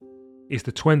It's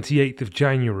the 28th of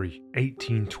January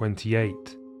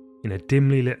 1828 in a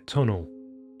dimly lit tunnel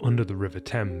under the River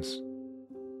Thames.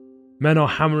 Men are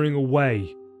hammering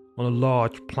away on a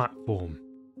large platform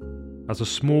as a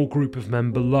small group of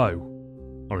men below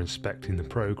are inspecting the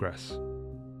progress.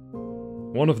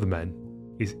 One of the men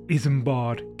is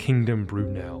Isambard Kingdom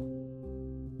Brunel.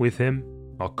 With him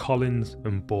are Collins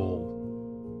and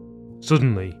Ball.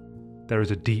 Suddenly, there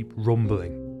is a deep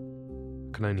rumbling.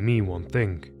 It can only mean one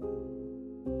thing.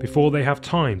 Before they have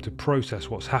time to process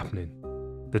what's happening,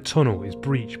 the tunnel is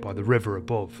breached by the river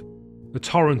above. A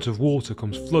torrent of water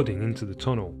comes flooding into the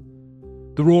tunnel.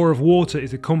 The roar of water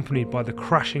is accompanied by the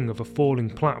crashing of a falling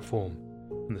platform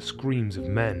and the screams of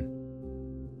men.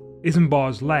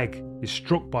 Isambard's leg is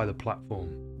struck by the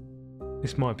platform.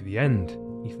 This might be the end,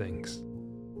 he thinks.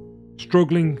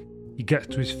 Struggling, he gets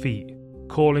to his feet,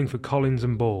 calling for Collins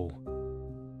and Ball.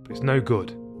 But it's no good.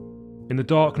 In the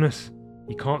darkness,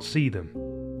 he can't see them.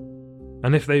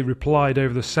 And if they replied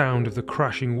over the sound of the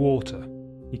crashing water,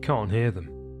 he can't hear them.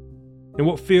 In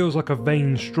what feels like a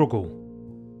vain struggle,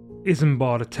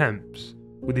 Isambard attempts,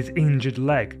 with his injured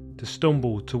leg, to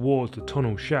stumble towards the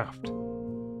tunnel shaft.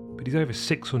 But he's over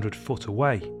 600 foot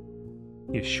away.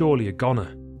 He is surely a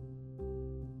goner.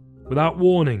 Without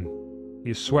warning, he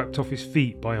is swept off his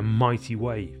feet by a mighty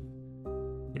wave.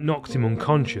 It knocks him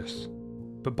unconscious,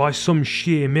 but by some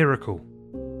sheer miracle,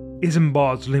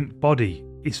 Isambard's limp body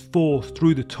is forced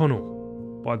through the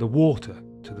tunnel by the water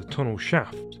to the tunnel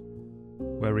shaft,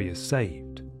 where he is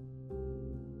saved.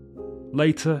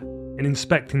 Later, in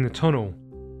inspecting the tunnel,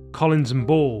 Collins and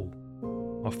Ball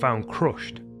are found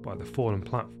crushed by the fallen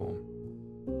platform.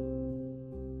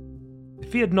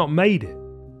 If he had not made it,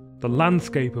 the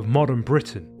landscape of modern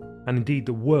Britain, and indeed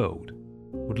the world,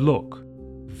 would look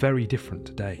very different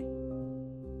today.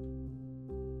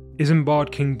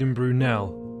 Isambard Kingdom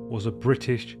Brunel was a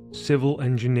British civil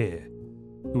engineer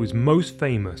who is most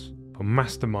famous for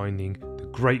masterminding the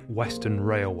Great Western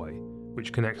Railway,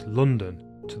 which connects London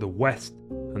to the west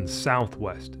and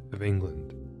southwest of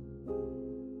England.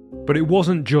 But it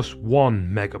wasn't just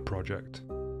one mega project.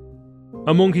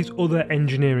 Among his other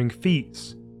engineering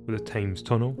feats were the Thames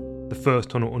Tunnel, the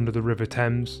first tunnel under the River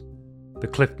Thames, the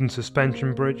Clifton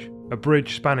Suspension Bridge, a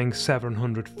bridge spanning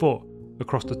 700 foot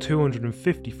across the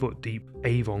 250 foot deep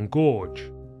Avon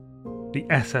Gorge, the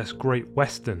SS Great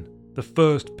Western, the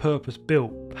first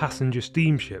purpose-built passenger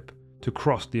steamship to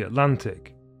cross the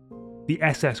Atlantic, the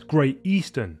SS Great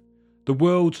Eastern, the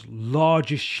world's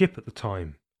largest ship at the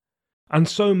time, and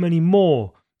so many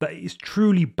more that it is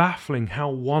truly baffling how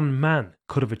one man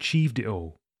could have achieved it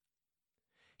all.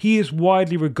 He is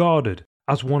widely regarded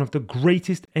as one of the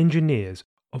greatest engineers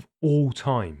of all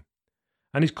time,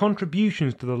 and his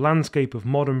contributions to the landscape of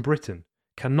modern Britain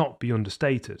cannot be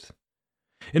understated.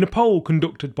 In a poll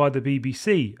conducted by the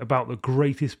BBC about the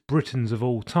greatest Britons of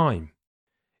all time,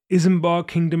 Isambard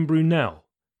Kingdom Brunel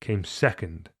came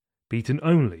second, beaten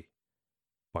only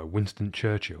by Winston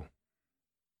Churchill.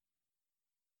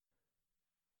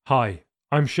 Hi,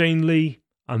 I'm Shane Lee,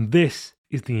 and this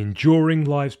is the Enduring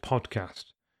Lives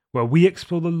podcast, where we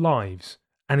explore the lives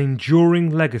and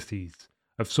enduring legacies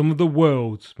of some of the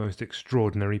world's most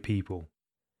extraordinary people.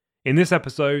 In this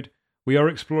episode, we are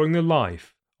exploring the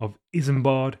life of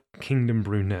Isambard Kingdom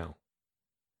Brunel.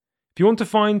 If you want to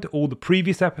find all the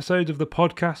previous episodes of the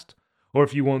podcast, or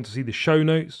if you want to see the show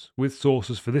notes with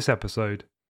sources for this episode,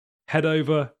 head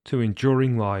over to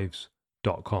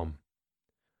enduringlives.com.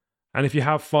 And if you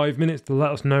have 5 minutes to let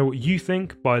us know what you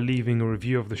think by leaving a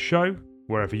review of the show,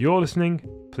 wherever you're listening,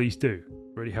 please do.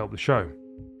 It really help the show.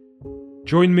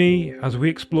 Join me as we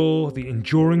explore the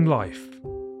enduring life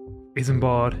of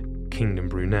Isambard Kingdom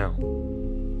Brunel.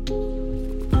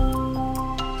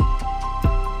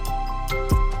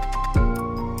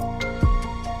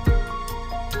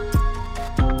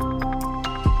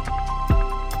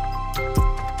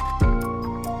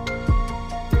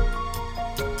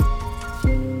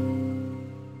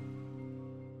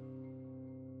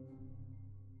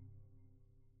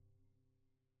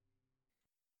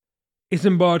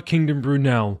 Isambard Kingdom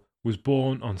Brunel was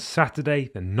born on Saturday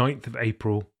the 9th of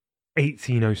April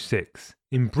 1806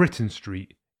 in Britain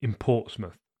Street in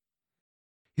Portsmouth.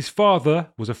 His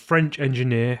father was a French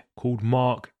engineer called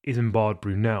Mark Isambard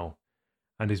Brunel,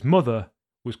 and his mother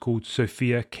was called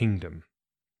Sophia Kingdom.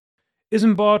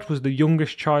 Isambard was the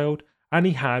youngest child, and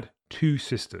he had 2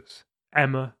 sisters,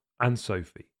 Emma and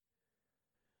Sophie.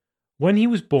 When he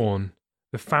was born,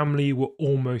 the family were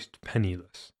almost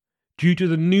penniless, due to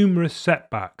the numerous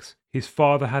setbacks his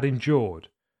father had endured,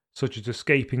 such as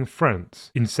escaping France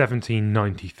in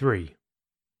 1793.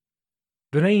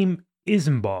 The name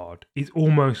Isambard is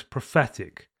almost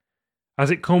prophetic,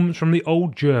 as it comes from the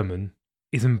Old German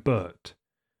Isambard,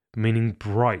 meaning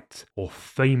bright or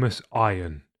famous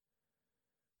iron.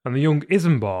 And the young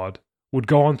Isambard would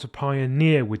go on to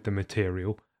pioneer with the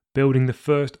material, building the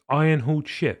first iron-hulled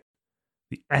ship,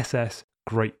 the SS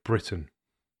Great Britain.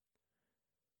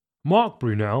 Mark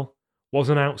Brunel was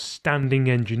an outstanding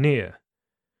engineer,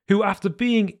 who after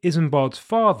being Isambard's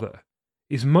father,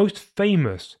 is most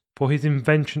famous for his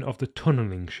invention of the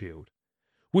tunnelling shield,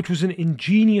 which was an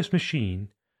ingenious machine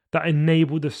that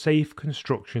enabled the safe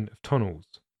construction of tunnels.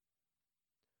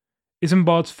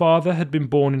 Isambard's father had been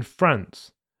born in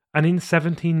France, and in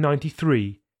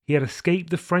 1793 he had escaped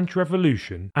the French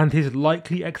Revolution and his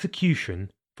likely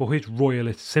execution for his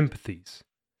royalist sympathies.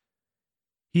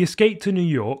 He escaped to New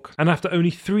York, and after only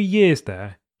 3 years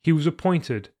there, he was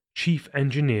appointed chief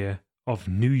engineer of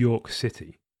New York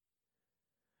City.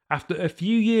 After a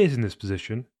few years in this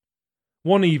position,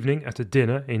 one evening at a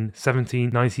dinner in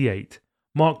 1798,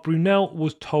 Mark Brunel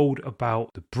was told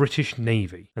about the British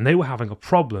Navy, and they were having a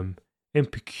problem in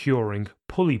procuring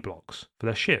pulley blocks for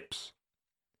their ships.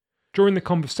 During the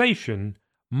conversation,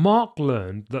 Mark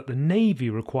learned that the Navy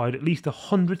required at least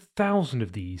 100,000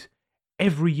 of these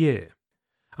every year,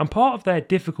 and part of their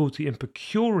difficulty in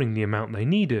procuring the amount they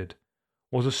needed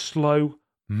was a slow,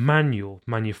 manual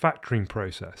manufacturing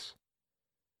process.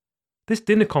 This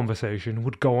dinner conversation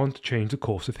would go on to change the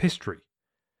course of history.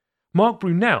 Mark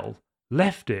Brunel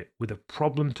left it with a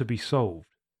problem to be solved,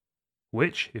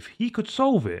 which, if he could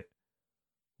solve it,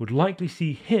 would likely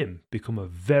see him become a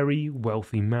very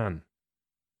wealthy man.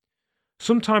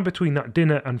 Sometime between that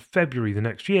dinner and February the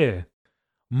next year,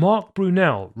 Mark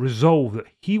Brunel resolved that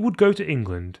he would go to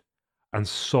England and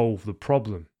solve the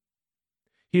problem.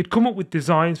 He had come up with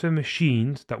designs for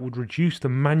machines that would reduce the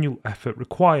manual effort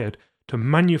required to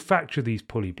manufacture these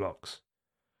pulley blocks,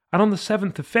 and on the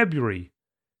 7th of February,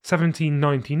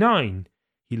 1799,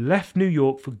 he left New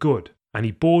York for good, and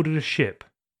he boarded a ship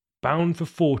bound for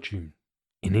fortune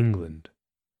in England.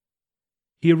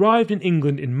 He arrived in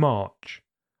England in March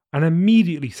and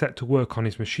immediately set to work on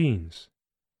his machines.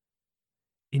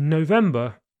 In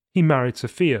November, he married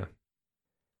Sophia.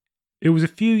 It was a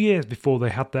few years before they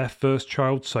had their first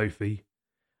child, Sophie,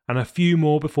 and a few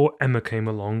more before Emma came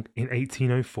along in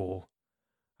 1804,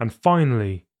 and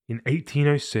finally, in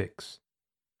 1806,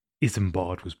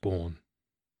 Isambard was born.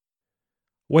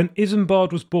 When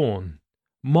Isambard was born,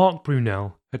 Mark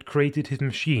Brunel had created his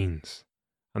machines,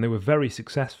 and they were very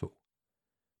successful.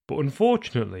 But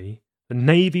unfortunately, the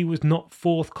Navy was not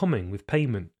forthcoming with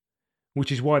payment,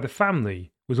 which is why the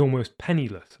family was almost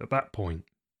penniless at that point.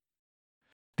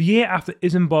 The year after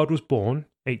Isambard was born,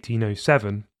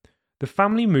 1807, the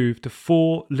family moved to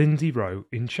 4 Lindsay Row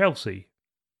in Chelsea.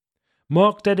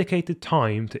 Mark dedicated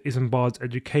time to Isambard's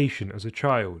education as a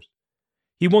child.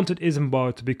 He wanted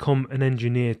Isambard to become an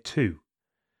engineer too,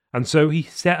 and so he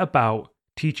set about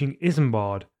teaching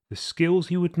Isambard the skills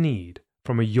he would need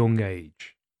from a young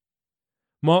age.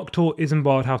 Mark taught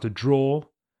Isambard how to draw,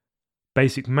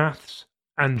 basic maths,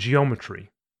 and geometry.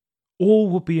 All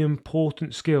would be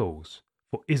important skills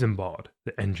for Isambard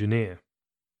the engineer.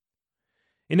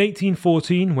 In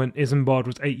 1814, when Isambard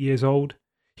was 8 years old,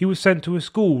 he was sent to a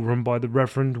school run by the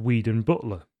Reverend Weedon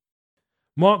Butler.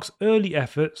 Mark's early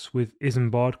efforts with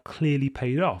Isambard clearly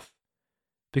paid off,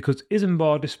 because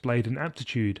Isambard displayed an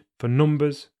aptitude for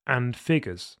numbers and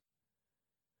figures.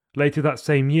 Later that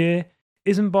same year,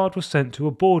 Isambard was sent to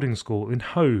a boarding school in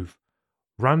Hove,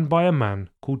 ran by a man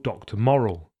called Dr.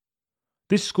 Morrell.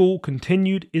 This school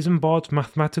continued Isambard's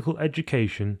mathematical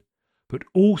education, but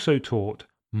also taught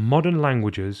modern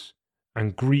languages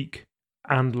and Greek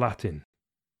and Latin.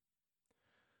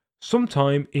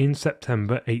 Sometime in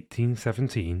September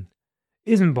 1817,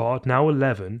 Isambard, now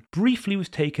 11, briefly was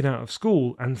taken out of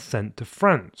school and sent to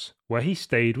France, where he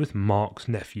stayed with Mark's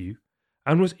nephew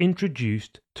and was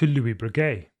introduced to Louis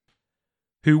Breguet,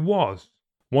 who was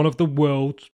one of the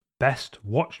world's best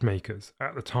watchmakers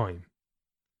at the time.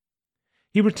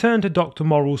 He returned to Dr.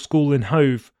 Morrell's school in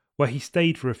Hove, where he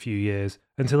stayed for a few years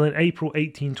until in April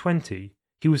 1820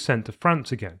 he was sent to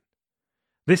France again,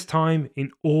 this time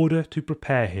in order to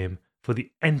prepare him for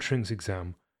the entrance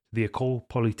exam to the École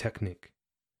Polytechnique,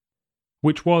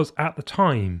 which was at the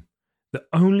time the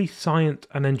only science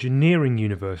and engineering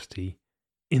university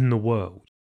in the world.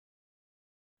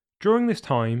 During this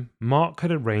time, Mark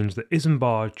had arranged that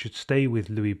Isambard should stay with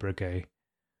Louis Breguet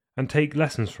and take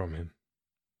lessons from him.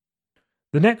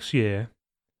 The next year,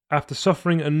 after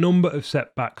suffering a number of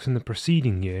setbacks in the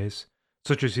preceding years,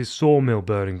 such as his sawmill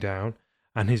burning down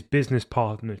and his business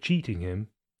partner cheating him,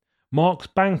 Mark's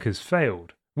bankers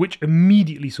failed, which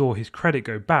immediately saw his credit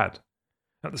go bad.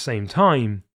 At the same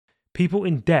time, people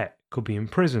in debt could be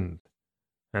imprisoned,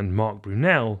 and Mark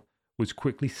Brunel was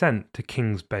quickly sent to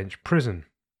King's Bench Prison.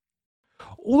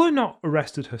 Although not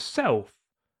arrested herself,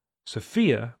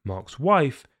 Sophia, Mark's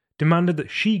wife, demanded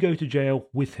that she go to jail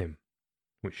with him,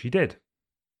 which she did.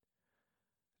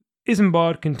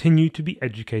 Isambard continued to be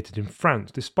educated in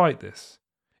France despite this.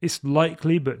 It's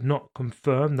likely but not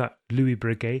confirmed that Louis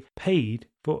Breguet paid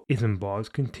for Isambard's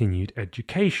continued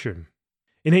education.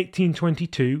 In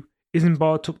 1822,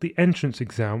 Isambard took the entrance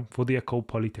exam for the École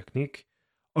Polytechnique.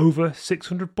 Over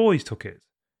 600 boys took it,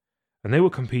 and they were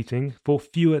competing for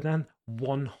fewer than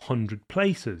 100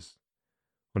 places.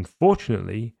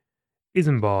 Unfortunately,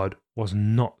 Isambard was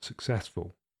not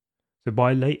successful, so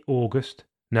by late August,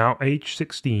 now aged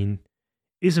 16,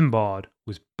 Isambard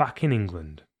was back in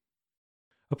England.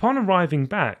 Upon arriving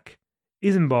back,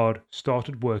 Isambard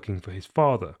started working for his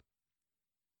father.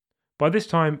 By this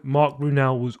time, Mark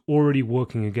Brunel was already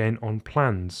working again on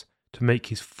plans to make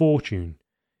his fortune,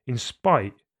 in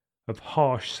spite of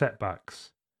harsh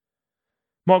setbacks.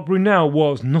 Mark Brunel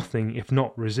was nothing if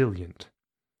not resilient,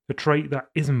 a trait that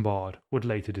Isambard would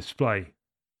later display.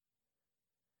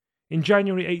 In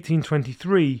January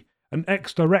 1823, an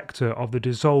ex-director of the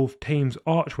dissolved Thames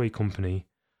Archway Company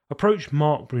approached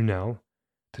Mark Brunel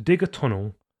to dig a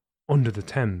tunnel under the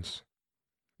Thames.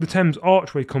 The Thames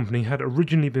Archway Company had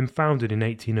originally been founded in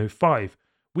 1805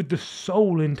 with the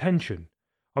sole intention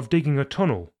of digging a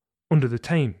tunnel under the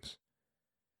Thames,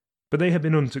 but they had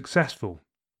been unsuccessful,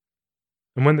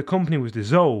 and when the company was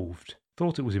dissolved,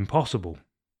 thought it was impossible.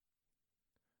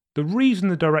 The reason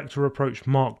the director approached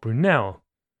Mark Brunel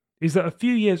is that a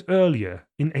few years earlier,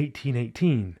 in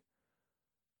 1818,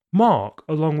 Mark,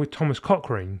 along with Thomas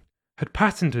Cochrane, had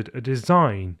patented a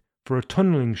design for a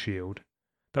tunnelling shield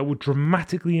that would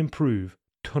dramatically improve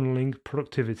tunnelling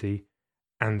productivity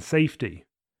and safety.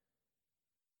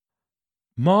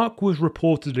 Mark was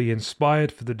reportedly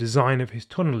inspired for the design of his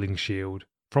tunnelling shield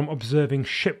from observing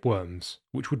shipworms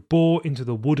which would bore into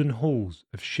the wooden hulls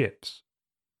of ships.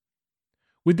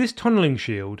 With this tunnelling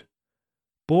shield,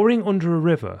 boring under a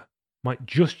river might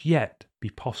just yet be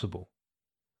possible,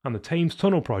 and the Thames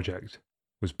Tunnel project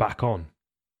was back on.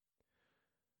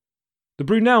 The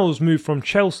Brunels moved from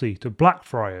Chelsea to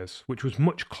Blackfriars, which was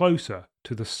much closer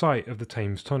to the site of the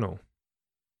Thames Tunnel.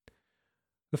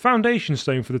 The foundation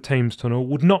stone for the Thames Tunnel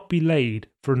would not be laid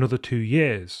for another 2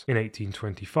 years, in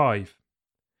 1825.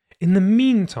 In the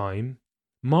meantime,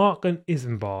 Mark and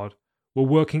Isambard were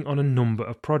working on a number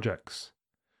of projects.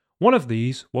 One of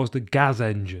these was the gas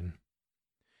engine.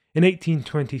 In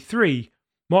 1823,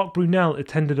 Mark Brunel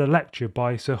attended a lecture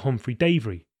by Sir Humphry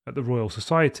Davy at the Royal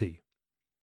Society.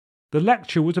 The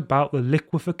lecture was about the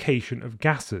liquefaction of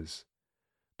gases.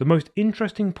 The most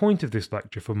interesting point of this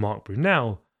lecture for Mark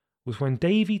Brunel was when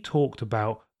Davy talked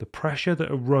about the pressure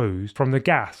that arose from the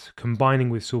gas combining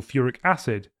with sulfuric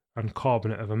acid and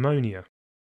carbonate of ammonia.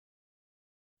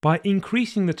 By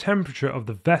increasing the temperature of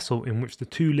the vessel in which the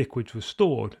two liquids were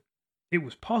stored, it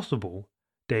was possible,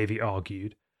 Davy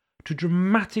argued, to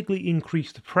dramatically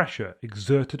increase the pressure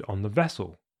exerted on the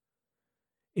vessel.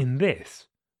 In this,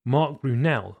 Mark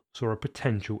Brunel saw a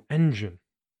potential engine.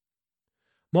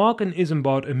 Mark and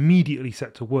Isambard immediately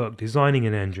set to work designing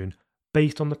an engine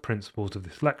based on the principles of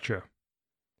this lecture.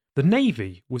 The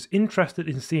Navy was interested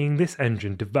in seeing this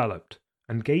engine developed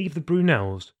and gave the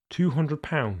Brunels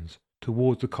 £200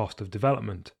 towards the cost of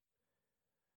development.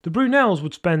 The Brunels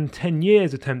would spend 10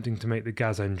 years attempting to make the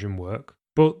gas engine work,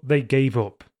 but they gave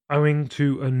up, owing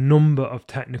to a number of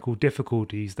technical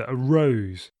difficulties that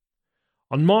arose.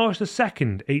 On March 2,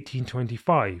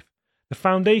 1825, the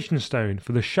foundation stone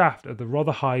for the shaft at the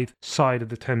Rotherhithe side of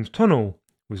the Thames Tunnel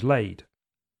was laid.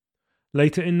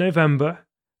 Later in November,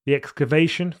 the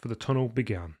excavation for the tunnel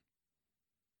began.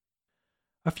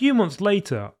 A few months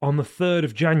later, on the 3rd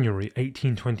of January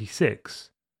 1826,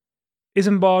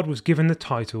 Isambard was given the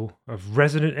title of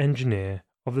Resident Engineer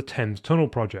of the Thames Tunnel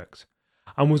Project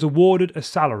and was awarded a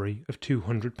salary of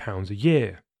 £200 a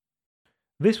year.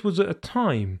 This was at a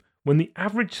time when the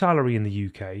average salary in the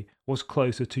UK was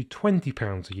closer to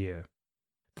 £20 a year.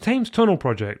 The Thames Tunnel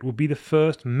project would be the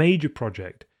first major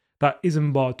project that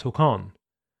Isambard took on,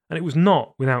 and it was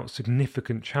not without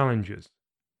significant challenges.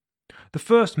 The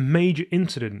first major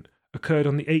incident occurred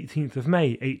on the 18th of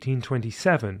May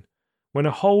 1827, when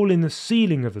a hole in the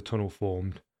ceiling of the tunnel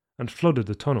formed and flooded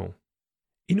the tunnel.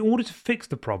 In order to fix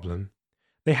the problem,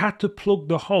 they had to plug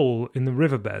the hole in the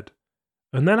riverbed,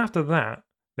 and then after that,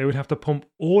 they would have to pump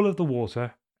all of the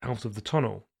water out of the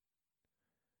tunnel.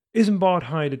 Isambard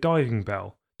hired a diving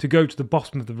bell to go to the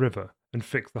bottom of the river and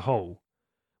fix the hole,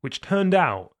 which turned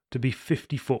out to be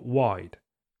 50 foot wide.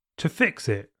 To fix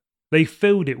it, They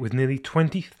filled it with nearly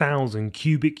 20,000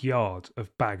 cubic yards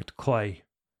of bagged clay.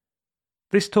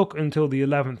 This took until the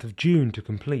 11th of June to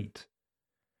complete.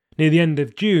 Near the end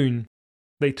of June,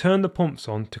 they turned the pumps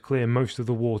on to clear most of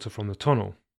the water from the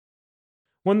tunnel.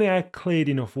 When they had cleared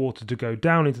enough water to go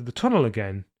down into the tunnel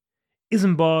again,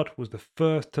 Isambard was the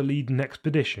first to lead an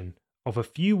expedition of a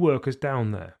few workers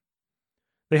down there.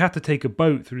 They had to take a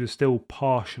boat through the still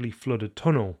partially flooded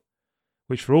tunnel,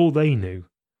 which for all they knew,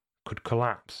 could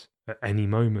collapse at any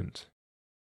moment.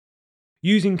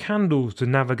 Using candles to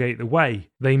navigate the way,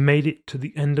 they made it to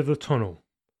the end of the tunnel,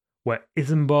 where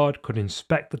Isambard could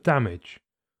inspect the damage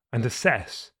and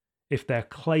assess if their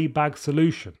clay bag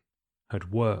solution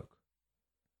had worked.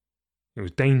 It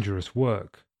was dangerous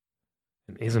work,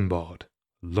 and Isambard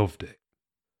loved it.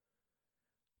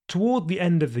 Toward the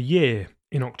end of the year,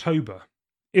 in October,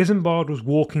 Isambard was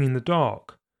walking in the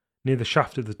dark near the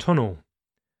shaft of the tunnel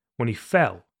when he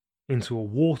fell into a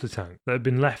water tank that had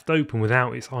been left open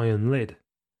without its iron lid.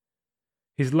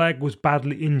 His leg was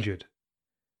badly injured,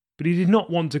 but he did not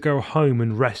want to go home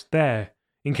and rest there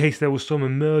in case there was some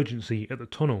emergency at the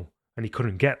tunnel and he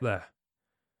couldn't get there.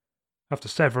 After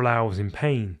several hours in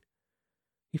pain,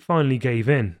 he finally gave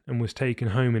in and was taken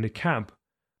home in a cab,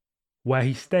 where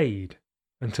he stayed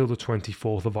until the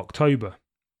 24th of October.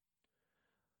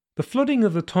 The flooding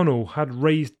of the tunnel had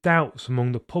raised doubts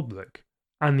among the public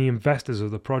and the investors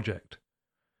of the project.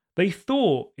 They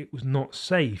thought it was not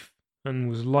safe and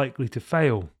was likely to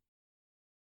fail.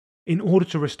 In order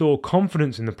to restore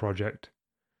confidence in the project,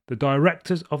 the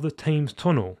directors of the Thames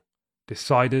Tunnel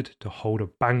decided to hold a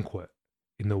banquet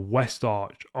in the west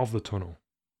arch of the tunnel.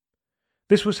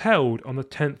 This was held on the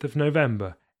 10th of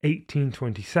November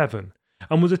 1827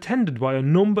 and was attended by a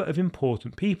number of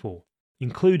important people,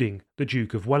 including the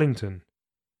Duke of Wellington.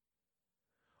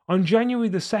 On January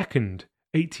the 2nd,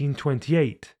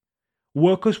 1828,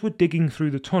 workers were digging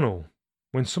through the tunnel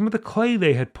when some of the clay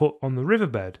they had put on the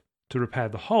riverbed to repair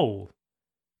the hole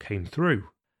came through.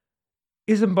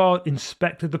 Isambard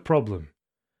inspected the problem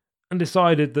and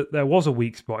decided that there was a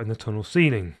weak spot in the tunnel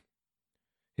ceiling.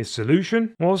 His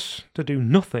solution was to do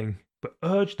nothing but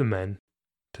urge the men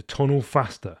to tunnel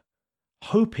faster,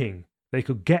 hoping they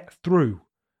could get through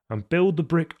and build the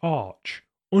brick arch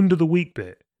under the weak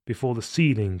bit before the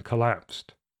ceiling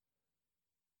collapsed.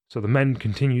 So the men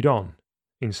continued on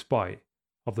in spite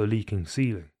of the leaking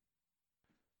ceiling.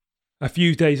 A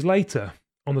few days later,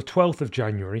 on the 12th of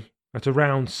January, at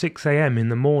around 6 a.m. in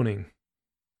the morning,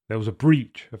 there was a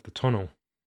breach of the tunnel.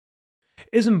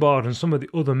 Isambard and some of the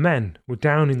other men were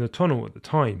down in the tunnel at the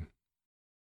time.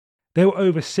 They were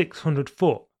over 600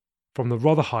 foot from the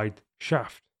Rotherhithe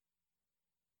shaft.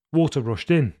 Water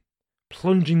rushed in,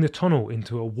 plunging the tunnel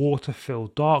into a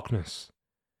water-filled darkness.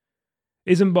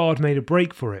 Isambard made a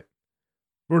break for it,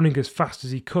 running as fast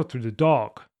as he could through the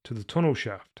dark to the tunnel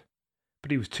shaft,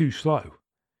 but he was too slow.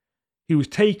 He was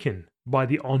taken by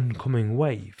the oncoming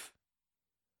wave.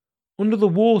 Under the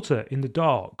water in the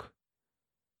dark,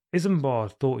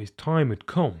 Isambard thought his time had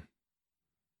come,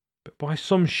 but by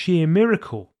some sheer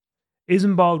miracle,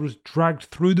 Isambard was dragged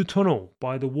through the tunnel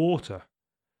by the water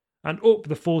and up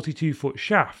the 42-foot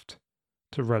shaft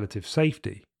to relative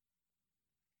safety.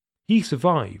 He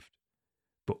survived,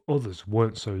 but others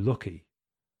weren't so lucky.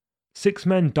 6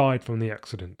 men died from the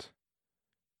accident.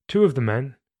 2 of the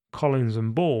men, Collins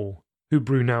and Ball, who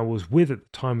Brunel was with at the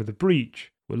time of the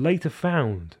breach, were later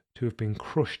found to have been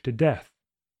crushed to death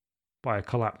by a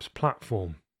collapsed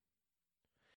platform.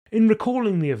 In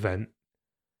recalling the event,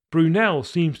 Brunel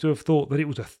seems to have thought that it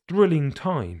was a thrilling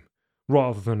time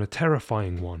rather than a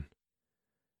terrifying one,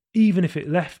 even if it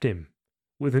left him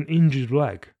with an injured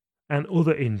leg and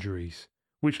other injuries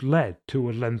which led to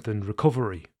a lengthened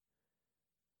recovery.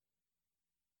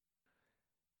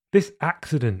 This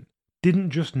accident didn't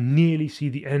just nearly see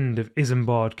the end of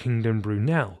Isambard Kingdom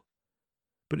Brunel,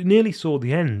 but it nearly saw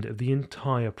the end of the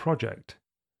entire project.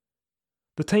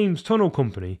 The Thames Tunnel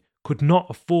Company could not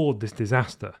afford this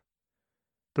disaster.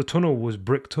 The tunnel was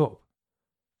bricked up,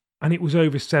 and it was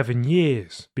over 7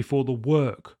 years before the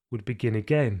work would begin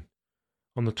again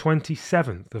on the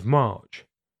 27th of March,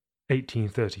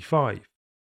 1835.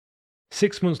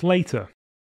 6 months later,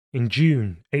 in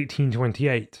June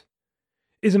 1828,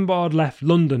 Isambard left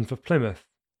London for Plymouth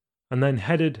and then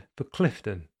headed for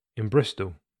Clifton in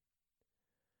Bristol.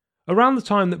 Around the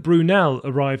time that Brunel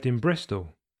arrived in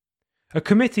Bristol, a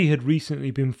committee had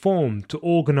recently been formed to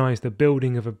organise the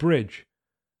building of a bridge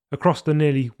across the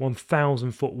nearly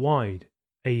 1,000 foot wide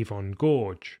Avon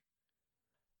Gorge.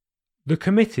 The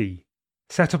committee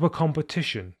set up a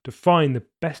competition to find the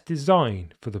best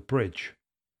design for the bridge.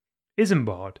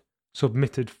 Isambard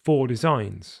submitted 4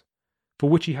 designs, for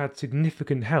which he had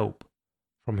significant help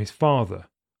from his father,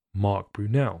 Mark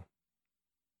Brunel.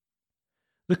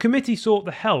 The committee sought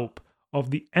the help of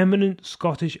the eminent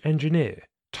Scottish engineer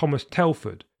Thomas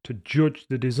Telford to judge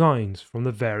the designs from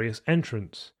the various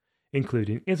entrants,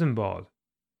 including Isambard.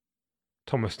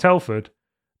 Thomas Telford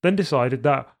then decided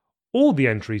that all the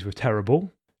entries were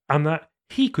terrible and that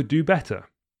he could do better.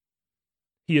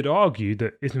 He had argued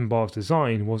that Isambard's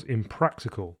design was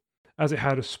impractical, as it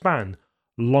had a span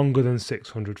longer than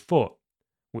 600 foot,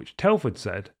 which Telford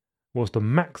said was the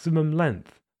maximum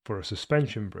length for a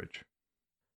suspension bridge.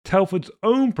 Telford's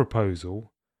own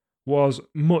proposal was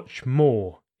much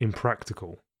more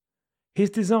impractical. His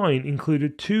design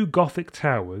included 2 Gothic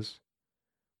towers,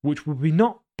 which would be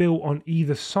not built on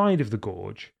either side of the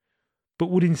gorge,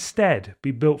 but would instead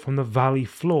be built from the valley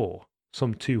floor,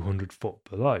 some 200 foot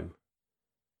below.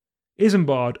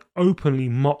 Isambard openly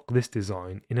mocked this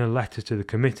design in a letter to the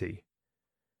committee.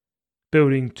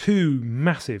 Building 2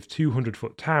 massive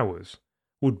 200-foot towers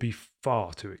would be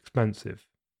far too expensive.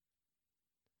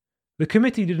 The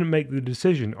committee didn't make the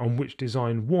decision on which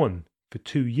design won for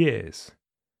 2 years.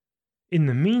 In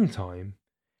the meantime,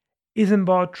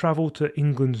 Isambard travelled to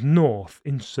England's north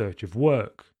in search of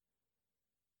work.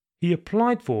 He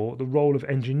applied for the role of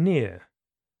engineer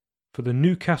for the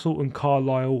Newcastle and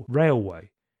Carlisle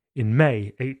Railway in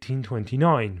May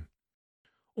 1829.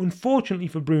 Unfortunately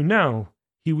for Brunel,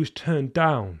 he was turned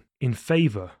down in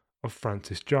favour of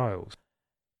Francis Giles.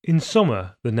 In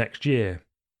summer the next year,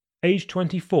 aged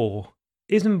 24,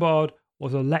 Isambard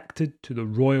was elected to the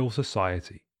Royal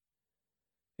Society.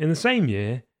 In the same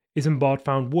year, Isambard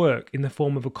found work in the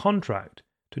form of a contract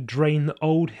to drain the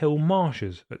Old Hill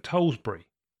marshes at Tollesbury.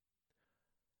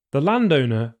 The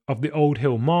landowner of the Old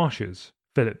Hill marshes,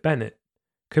 Philip Bennett,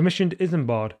 commissioned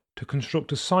Isambard to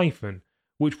construct a siphon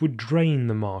which would drain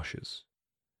the marshes.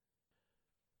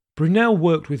 Brunel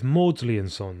worked with Maudslay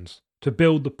and Sons to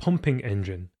build the pumping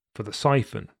engine for the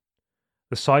siphon.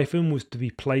 The siphon was to be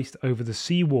placed over the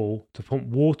sea wall to pump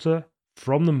water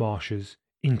from the marshes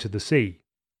into the sea.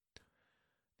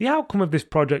 The outcome of this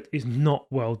project is not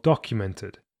well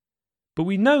documented, but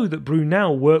we know that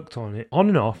Brunel worked on it on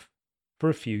and off for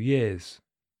a few years.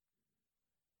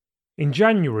 In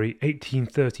January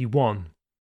 1831,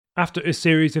 after a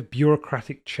series of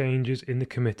bureaucratic changes in the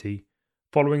committee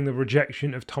following the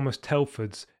rejection of Thomas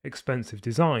Telford's expensive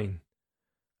design,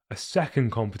 a second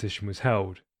competition was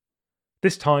held.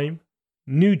 This time,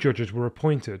 new judges were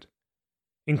appointed,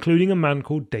 including a man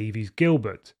called Davies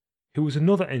Gilbert, who was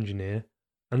another engineer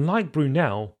and, like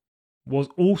Brunel, was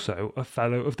also a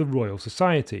Fellow of the Royal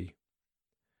Society.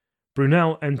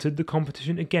 Brunel entered the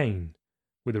competition again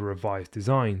with a revised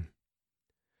design.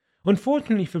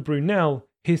 Unfortunately for Brunel,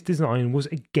 his design was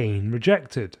again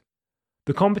rejected.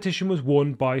 The competition was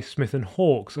won by Smith &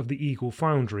 Hawkes of the Eagle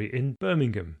Foundry in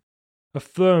Birmingham, a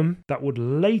firm that would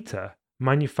later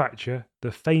manufacture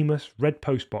the famous red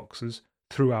post boxes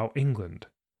throughout England.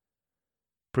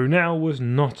 Brunel was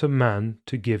not a man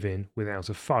to give in without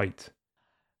a fight.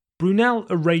 Brunel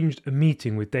arranged a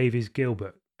meeting with Davies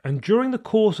Gilbert, and during the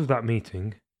course of that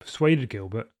meeting persuaded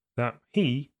Gilbert that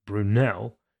he,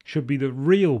 Brunel, should be the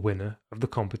real winner of the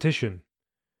competition.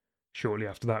 Shortly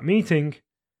after that meeting,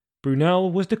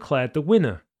 Brunel was declared the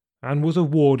winner and was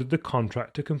awarded the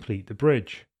contract to complete the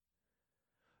bridge.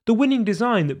 The winning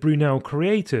design that Brunel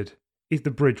created is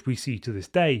the bridge we see to this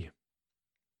day.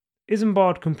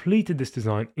 Isambard completed this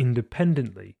design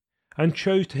independently and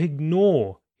chose to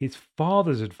ignore his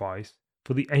father's advice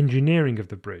for the engineering of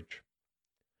the bridge.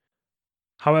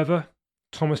 However,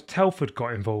 Thomas Telford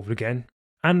got involved again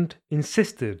and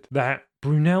insisted that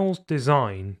Brunel's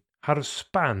design had a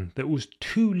span that was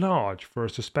too large for a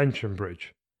suspension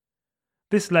bridge.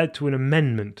 This led to an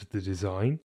amendment to the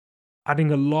design,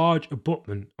 adding a large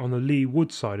abutment on the lee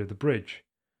wood side of the bridge.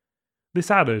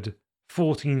 This added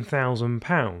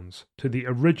 £14,000 to the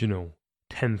original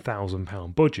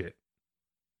 £10,000 budget.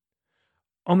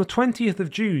 On the 20th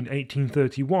of June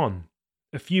 1831,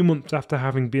 a few months after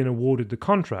having been awarded the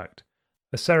contract,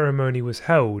 a ceremony was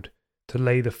held to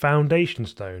lay the foundation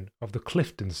stone of the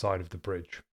Clifton side of the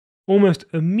bridge. Almost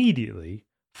immediately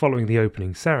following the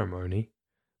opening ceremony,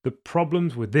 the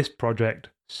problems with this project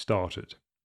started.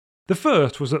 The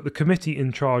first was that the committee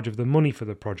in charge of the money for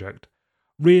the project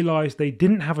realised they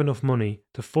didn't have enough money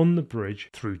to fund the bridge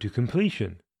through to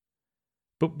completion.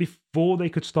 But before they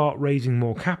could start raising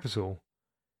more capital,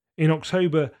 in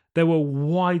October there were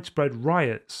widespread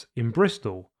riots in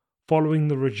Bristol following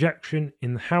the rejection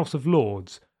in the House of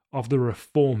Lords of the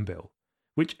Reform Bill,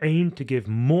 which aimed to give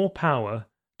more power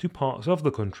to parts of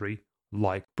the country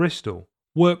like Bristol.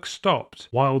 Work stopped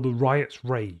while the riots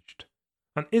raged.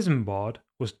 and Isambard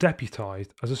was deputised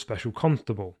as a special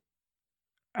constable.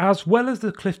 As well as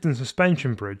the Clifton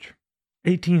Suspension Bridge,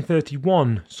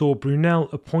 1831 saw Brunel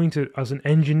appointed as an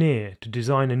engineer to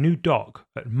design a new dock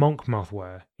at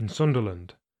Monmouthware in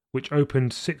Sunderland, which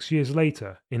opened 6 years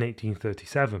later in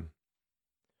 1837.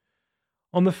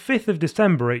 On the 5th of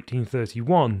December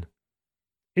 1831,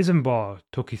 Isambard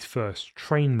took his first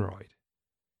train ride.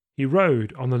 He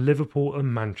rode on the Liverpool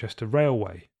and Manchester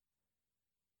Railway.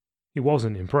 He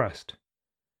wasn't impressed.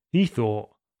 He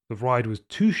thought the ride was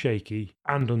too shaky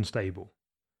and unstable,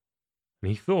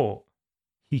 and he thought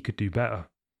he could do better.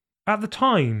 At the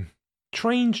time,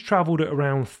 trains travelled at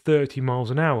around 30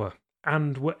 miles an hour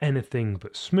and were anything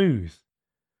but smooth.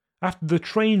 After the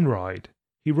train ride,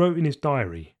 he wrote in his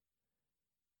diary,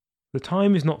 "The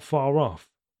time is not far off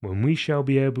when we shall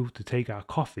be able to take our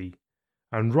coffee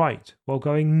and write while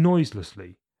going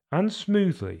noiselessly and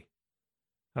smoothly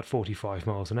at 45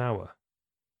 miles an hour.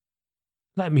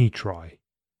 Let me try."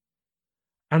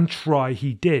 And try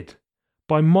he did.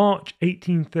 By March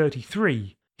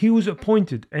 1833, he was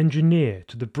appointed engineer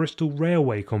to the Bristol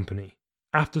Railway Company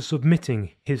after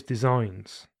submitting his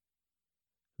designs.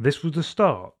 This was the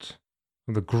start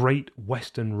of the Great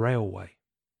Western Railway.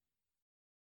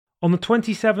 On the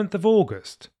 27th of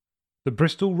August, the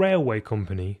Bristol Railway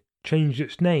Company changed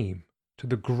its name to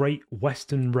the Great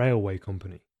Western Railway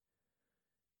Company.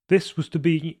 This was to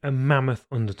be a mammoth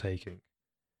undertaking.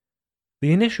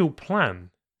 The initial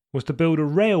plan was to build a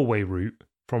railway route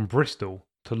from Bristol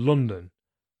to London,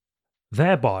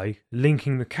 thereby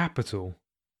linking the capital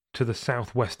to the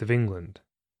southwest of England.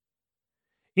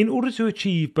 In order to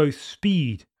achieve both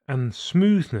speed and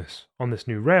smoothness on this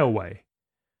new railway,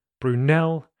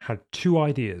 Brunel had two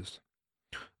ideas.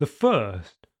 The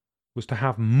first was to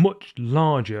have much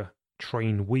larger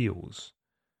train wheels.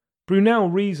 Brunel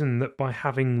reasoned that by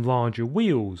having larger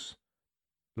wheels,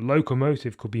 the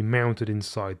locomotive could be mounted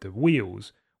inside the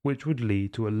wheels, which would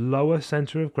lead to a lower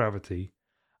centre of gravity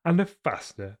and a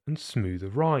faster and smoother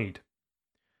ride.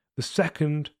 The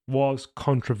second was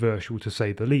controversial to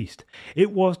say the least.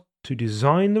 It was to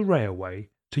design the railway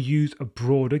to use a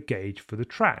broader gauge for the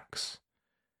tracks.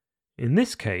 In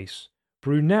this case,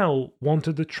 Brunel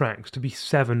wanted the tracks to be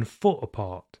 7 foot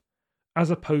apart, as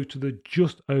opposed to the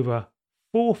just over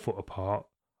 4 foot apart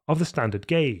of the standard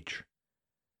gauge.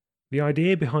 The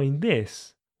idea behind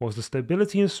this was the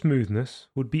stability and smoothness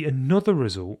would be another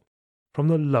result from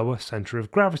the lower centre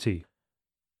of gravity.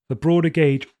 The broader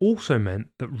gauge also meant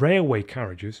that railway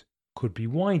carriages could be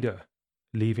wider,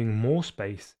 leaving more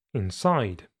space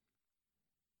inside.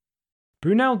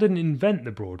 Brunel didn't invent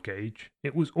the broad gauge,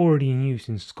 it was already in use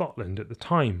in Scotland at the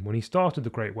time when he started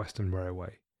the Great Western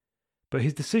Railway, but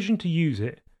his decision to use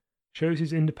it shows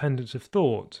his independence of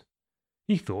thought.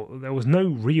 He thought that there was no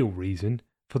real reason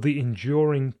for the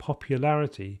enduring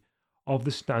popularity of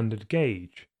the standard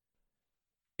gauge.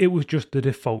 It was just the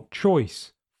default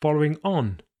choice, following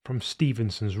on from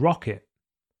Stephenson's rocket.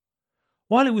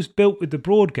 While it was built with the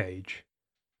broad gauge,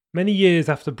 many years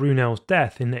after Brunel's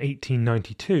death in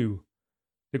 1892,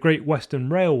 the Great Western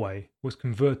Railway was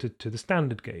converted to the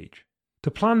standard gauge.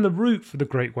 To plan the route for the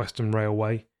Great Western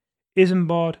Railway,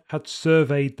 Isambard had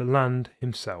surveyed the land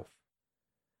himself.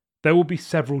 There would be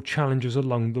several challenges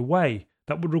along the way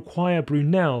that would require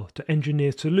Brunel to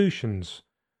engineer solutions,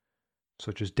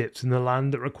 such as dips in the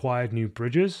land that required new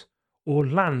bridges, or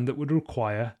land that would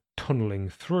require tunnelling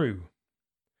through.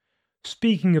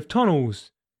 Speaking of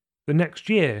tunnels, the next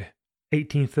year,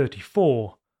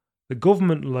 1834, the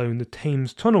government loaned the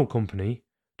Thames Tunnel Company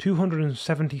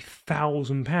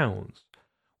 £270,000,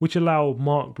 which allowed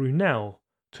Mark Brunel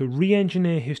to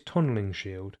re-engineer his tunnelling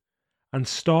shield and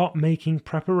start making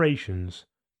preparations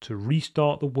to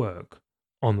restart the work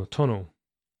on the tunnel.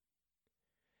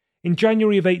 In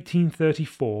January of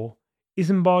 1834,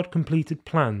 Isambard completed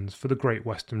plans for the Great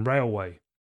Western Railway,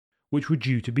 which were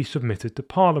due to be submitted to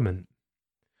Parliament.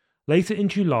 Later in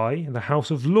July, the House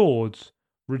of Lords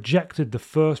rejected the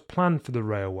first plan for the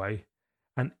railway,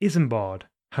 and Isambard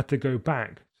had to go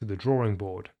back to the drawing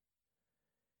board.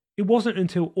 It wasn't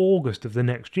until August of the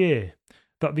next year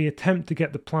that the attempt to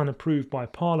get the plan approved by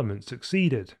Parliament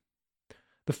succeeded.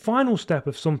 The final step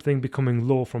of something becoming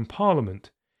law from Parliament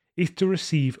is to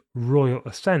receive royal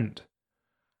assent,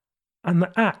 and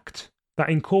the Act that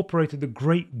incorporated the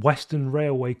Great Western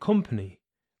Railway Company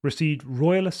received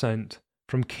royal assent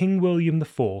from King William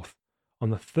IV on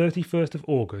the 31st of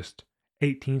August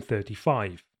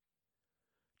 1835.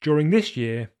 During this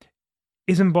year,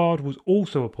 Isambard was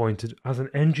also appointed as an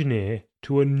engineer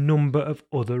to a number of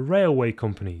other railway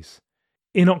companies.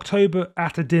 In October,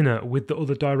 at a dinner with the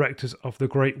other directors of the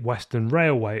Great Western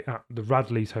Railway at the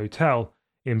Radley's Hotel,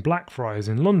 in Blackfriars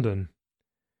in London,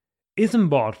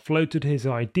 Isambard floated his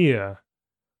idea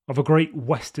of a great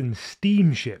western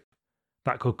steamship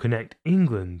that could connect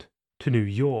England to New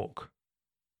York.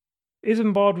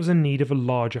 Isambard was in need of a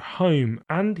larger home,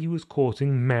 and he was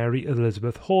courting Mary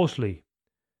Elizabeth Horsley,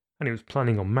 and he was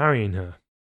planning on marrying her.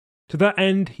 To that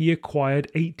end, he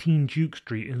acquired 18 Duke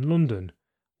Street in London,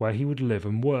 where he would live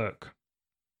and work.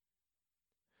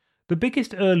 The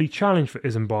biggest early challenge for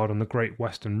Isambard on the Great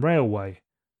Western Railway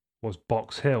was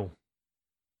Box Hill.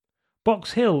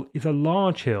 Box Hill is a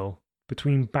large hill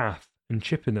between Bath and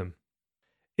Chippenham.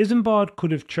 Isambard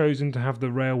could have chosen to have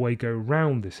the railway go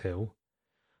round this hill,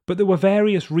 but there were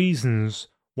various reasons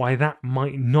why that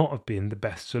might not have been the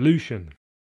best solution.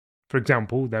 For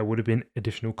example, there would have been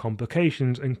additional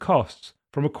complications and costs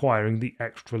from acquiring the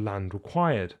extra land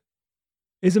required.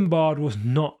 Isambard was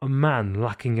not a man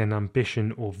lacking in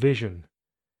ambition or vision,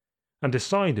 and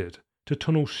decided to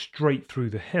tunnel straight through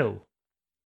the hill.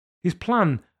 His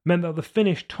plan meant that the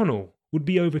finished tunnel would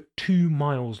be over 2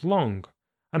 miles long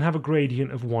and have a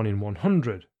gradient of 1 in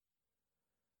 100.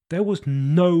 There was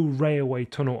no railway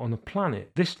tunnel on the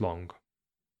planet this long.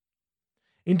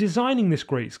 In designing this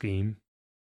great scheme,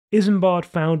 Isambard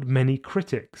found many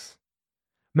critics.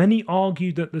 Many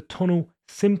argued that the tunnel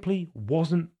simply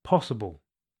wasn't possible.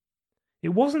 It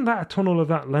wasn't that a tunnel of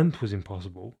that length was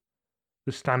impossible.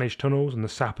 The Standish tunnels and the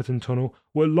Sapperton tunnel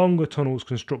were longer tunnels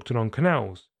constructed on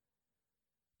canals.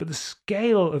 But the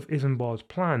scale of Isambard's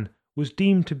plan was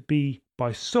deemed to be,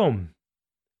 by some,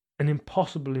 an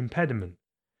impossible impediment.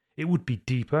 It would be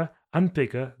deeper and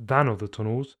bigger than other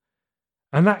tunnels,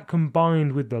 and that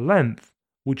combined with the length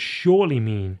would surely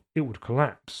mean it would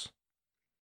collapse.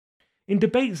 In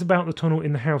debates about the tunnel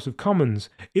in the House of Commons,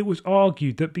 it was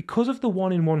argued that because of the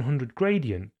 1 in 100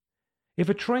 gradient, if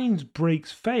a train's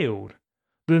brakes failed,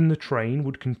 then the train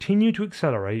would continue to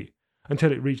accelerate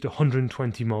until it reached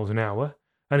 120 miles an hour,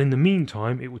 and in the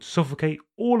meantime it would suffocate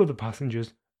all of the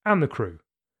passengers and the crew.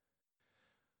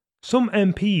 Some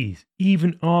MPs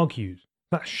even argued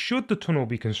that should the tunnel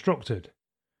be constructed,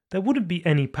 there wouldn't be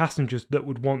any passengers that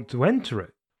would want to enter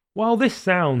it. While this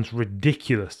sounds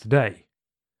ridiculous today,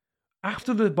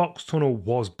 after the box tunnel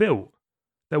was built,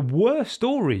 there were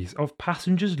stories of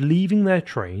passengers leaving their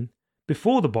train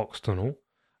before the box tunnel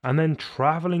and then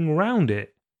travelling around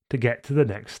it to get to the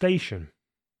next station.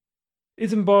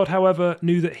 Isambard, however,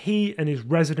 knew that he and his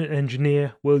resident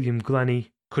engineer, William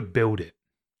Glennie, could build it.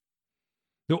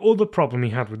 The other problem he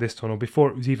had with this tunnel before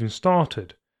it was even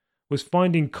started was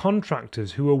finding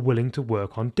contractors who were willing to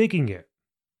work on digging it.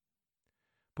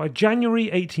 By January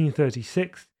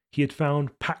 1836, he had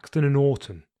found Paxton and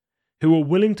Orton, who were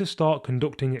willing to start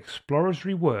conducting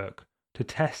exploratory work to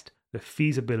test the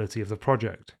feasibility of the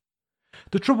project.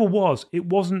 The trouble was, it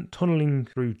wasn't tunnelling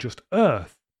through just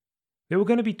earth. They were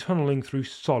going to be tunnelling through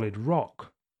solid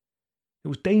rock. It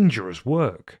was dangerous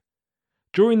work.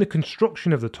 During the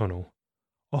construction of the tunnel,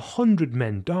 100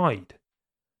 men died.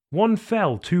 One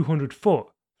fell 200 foot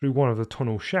through one of the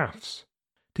tunnel shafts.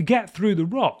 To get through the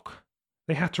rock,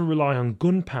 they had to rely on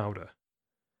gunpowder,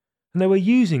 and they were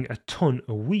using a ton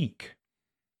a week.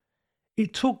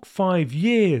 It took 5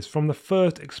 years from the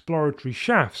first exploratory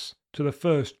shafts to the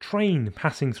first train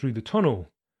passing through the tunnel,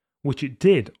 which it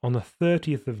did on the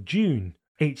 30th of June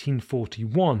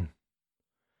 1841.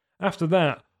 After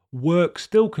that, work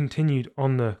still continued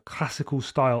on the classical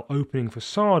style opening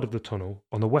facade of the tunnel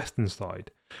on the western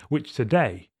side, which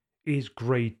today is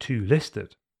Grade 2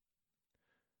 listed.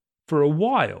 For a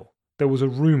while, there was a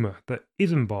rumour that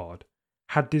Isambard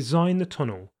had designed the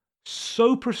tunnel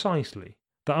so precisely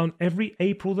that on every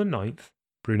April the 9th,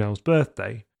 Brunel's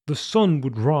birthday, the sun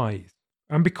would rise,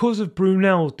 and because of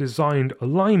Brunel's designed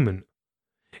alignment,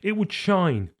 it would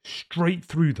shine straight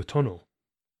through the tunnel.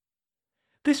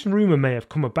 This rumour may have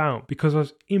come about because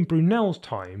as in Brunel's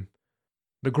time,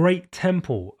 the great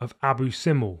temple of Abu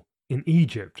Simbel in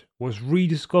Egypt was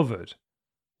rediscovered,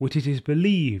 which it is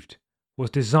believed was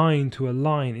designed to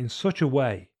align in such a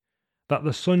way that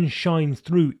the sun shines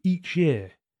through each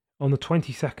year on the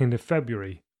 22nd of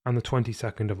February and the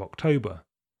 22nd of October.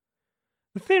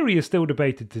 The theory is still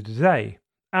debated to today,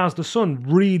 as the sun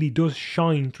really does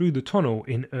shine through the tunnel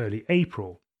in early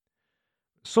April.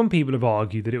 Some people have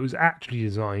argued that it was actually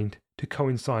designed to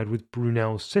coincide with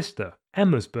Brunel's sister,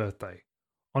 Emma's birthday,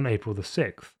 on April the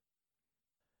 6th.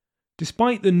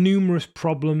 Despite the numerous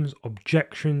problems,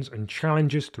 objections and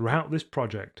challenges throughout this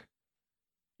project,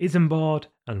 Isambard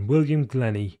and William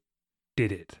Glennie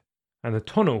did it, and the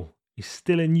tunnel is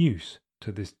still in use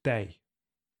to this day.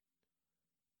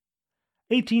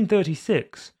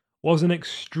 1836 was an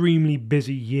extremely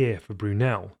busy year for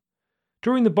Brunel.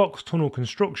 During the box tunnel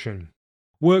construction,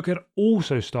 work had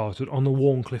also started on the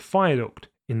Warncliffe Viaduct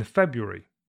in the February.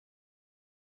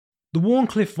 The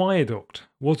Warncliffe Viaduct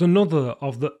was another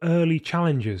of the early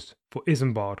challenges for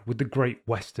Isambard with the Great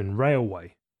Western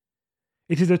Railway.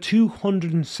 It is a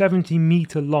 270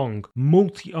 metre long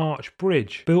multi-arch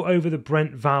bridge built over the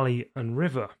Brent Valley and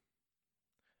River.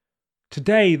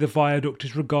 Today the viaduct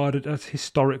is regarded as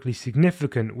historically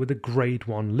significant with a Grade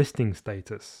 1 listing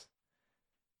status.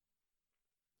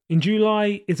 In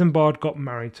July, Isambard got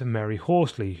married to Mary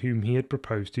Horsley, whom he had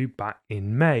proposed to back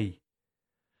in May.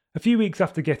 A few weeks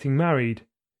after getting married,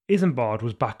 Isambard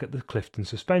was back at the Clifton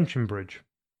Suspension Bridge.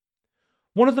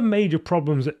 One of the major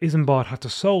problems that Isambard had to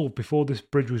solve before this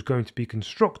bridge was going to be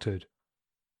constructed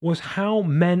was how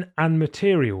men and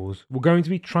materials were going to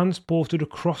be transported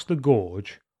across the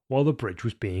gorge while the bridge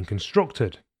was being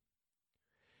constructed.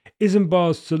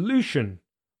 Isambard's solution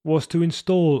was to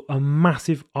install a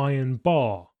massive iron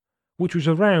bar, which was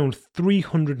around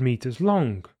 300 metres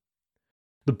long.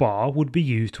 The bar would be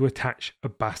used to attach a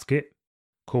basket,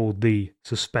 called the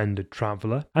suspended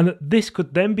traveller, and that this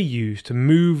could then be used to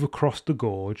move across the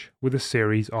gorge with a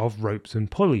series of ropes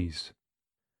and pulleys.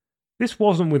 This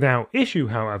wasn't without issue,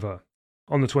 however.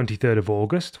 On the 23rd of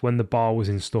August, when the bar was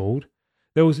installed,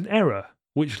 there was an error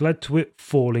which led to it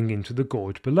falling into the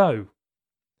gorge below.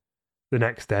 The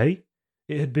next day,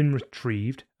 it had been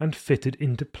retrieved and fitted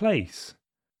into place.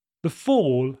 The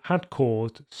fall had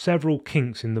caused several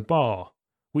kinks in the bar,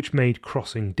 which made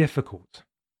crossing difficult.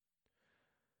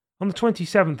 On the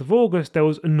 27th of August there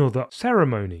was another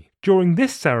ceremony. During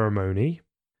this ceremony,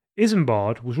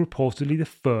 Isambard was reportedly the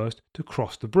first to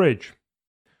cross the bridge,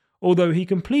 although he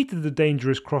completed the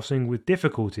dangerous crossing with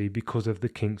difficulty because of the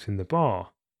kinks in the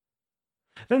bar.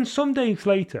 Then some days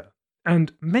later,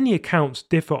 and many accounts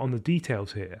differ on the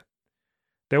details here,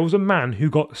 there was a man who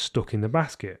got stuck in the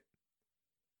basket.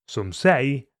 Some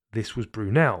say this was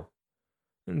Brunel,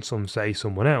 and some say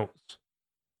someone else.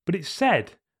 But it's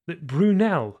said that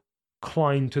Brunel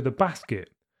climbed to the basket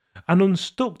and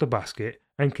unstuck the basket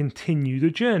and continued the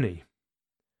journey.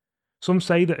 Some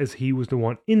say that as he was the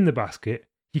one in the basket,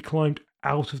 he climbed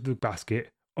out of the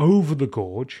basket, over the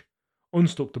gorge,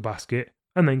 unstuck the basket,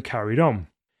 and then carried on.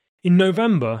 In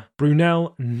November,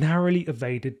 Brunel narrowly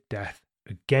evaded death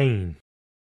again.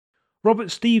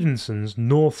 Robert Stephenson's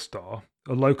North Star,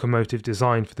 a locomotive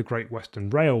designed for the Great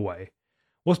Western Railway,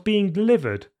 was being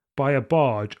delivered by a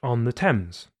barge on the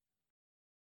Thames.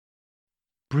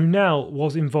 Brunel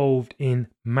was involved in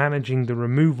managing the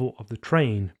removal of the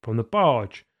train from the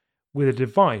barge with a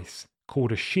device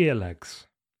called a shear legs,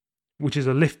 which is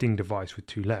a lifting device with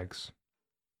two legs.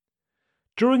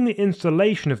 During the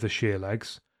installation of the shear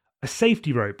legs, a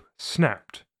safety rope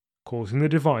snapped, causing the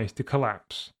device to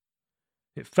collapse.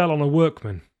 It fell on a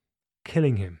workman,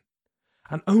 killing him,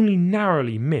 and only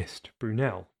narrowly missed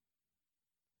Brunel.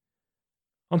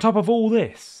 On top of all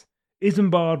this,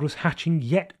 Isambard was hatching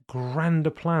yet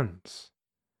grander plans.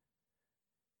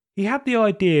 He had the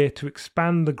idea to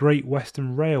expand the Great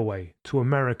Western Railway to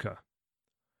America.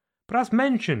 But as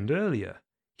mentioned earlier,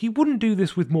 he wouldn't do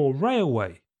this with more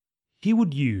railway. He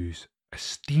would use a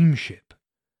steamship,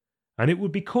 and it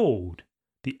would be called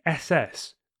the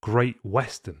SS Great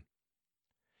Western.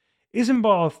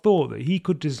 Isambard thought that he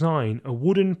could design a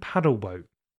wooden paddle boat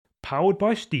powered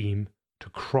by steam to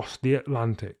cross the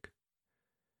Atlantic.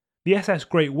 The SS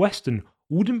Great Western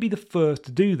wouldn't be the first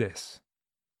to do this.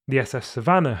 The SS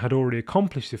Savannah had already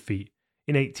accomplished the feat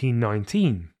in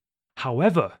 1819.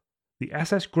 However, the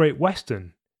SS Great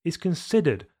Western is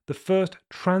considered the first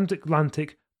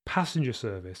transatlantic passenger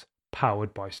service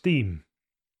powered by steam.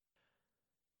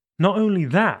 Not only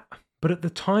that, but at the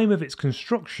time of its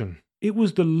construction, it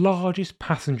was the largest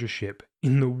passenger ship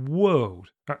in the world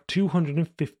at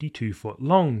 252 foot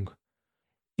long.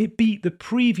 It beat the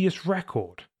previous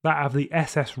record, that of the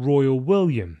SS Royal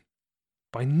William,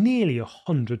 by nearly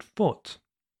 100 foot.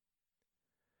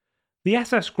 The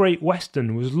SS Great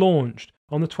Western was launched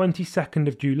on the 22nd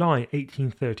of July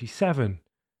 1837,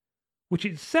 which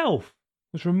itself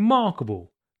was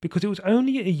remarkable because it was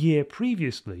only a year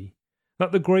previously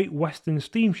that the Great Western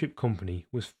Steamship Company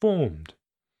was formed,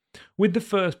 with the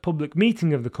first public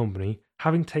meeting of the company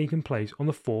having taken place on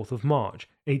the 4th of March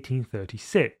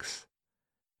 1836.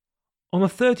 On the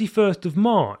 31st of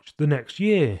March the next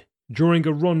year, during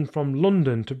a run from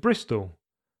London to Bristol,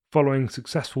 following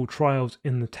successful trials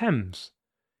in the Thames,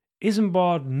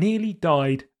 Isambard nearly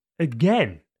died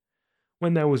again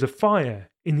when there was a fire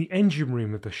in the engine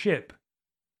room of the ship.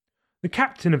 The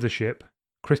captain of the ship,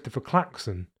 Christopher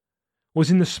Claxon,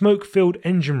 was in the smoke-filled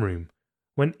engine room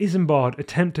when Isambard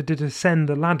attempted to descend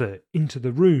the ladder into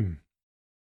the room.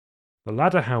 The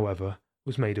ladder, however,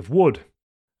 was made of wood,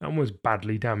 and was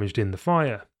badly damaged in the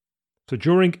fire. So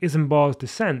during Isambard's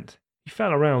descent, he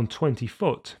fell around 20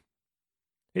 foot.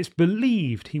 It's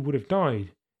believed he would have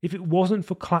died if it wasn't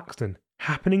for Claxton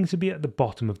happening to be at the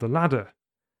bottom of the ladder.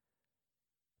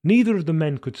 Neither of the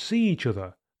men could see each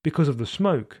other because of the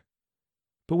smoke,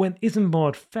 but when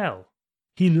Isambard fell,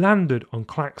 he landed on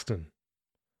Claxton,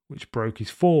 which broke his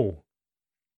fall.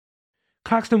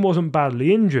 Claxton wasn't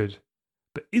badly injured,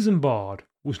 but Isambard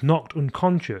was knocked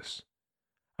unconscious,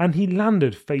 and he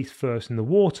landed face first in the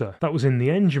water that was in the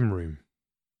engine room.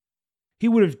 He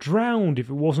would have drowned if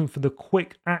it wasn't for the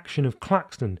quick action of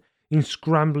Claxton in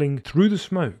scrambling through the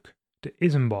smoke to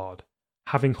Isambard,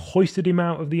 having hoisted him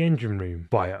out of the engine room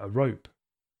via a rope.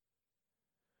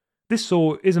 This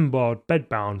saw Isambard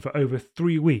bedbound for over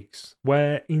 3 weeks,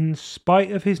 where, in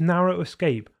spite of his narrow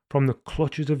escape from the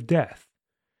clutches of death,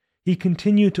 he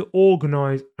continued to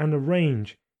organise and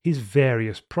arrange his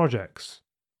various projects.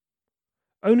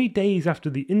 Only days after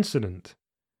the incident,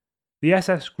 the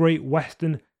SS Great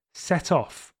Western set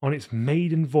off on its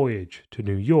maiden voyage to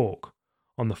New York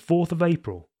on the 4th of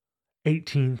April,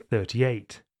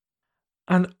 1838.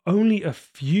 And only a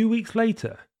few weeks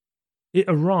later, it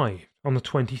arrived on the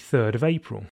 23rd of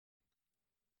April.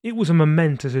 It was a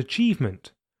momentous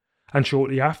achievement, and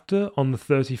shortly after, on the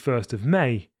 31st of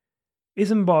May,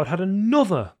 Isambard had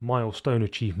another milestone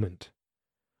achievement,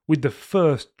 with the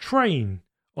first train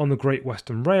on the Great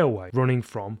Western Railway running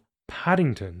from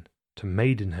Paddington to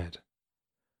Maidenhead.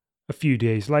 A few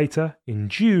days later, in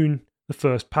June, the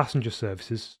first passenger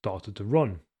services started to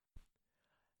run.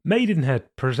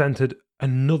 Maidenhead presented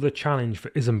another challenge for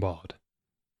Isambard,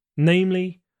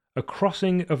 namely a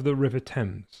crossing of the River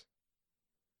Thames.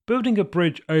 Building a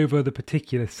bridge over the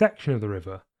particular section of the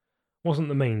river wasn't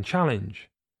the main challenge,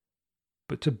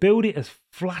 but to build it as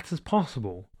flat as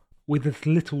possible with as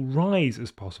little rise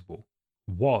as possible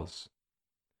was.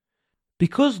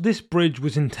 Because this bridge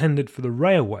was intended for the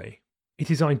railway, it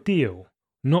is ideal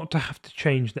not to have to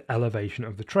change the elevation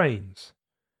of the trains.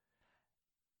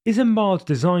 Isambard's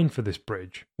design for this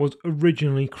bridge was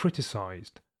originally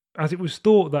criticised, as it was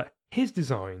thought that his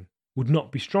design would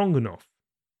not be strong enough.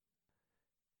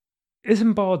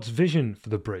 Isambard's vision for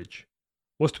the bridge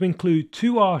was to include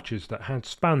 2 arches that had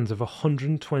spans of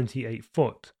 128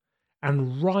 foot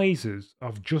and rises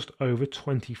of just over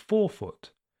 24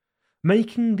 foot,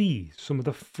 making these some of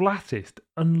the flattest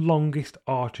and longest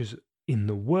arches in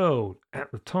the world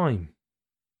at the time.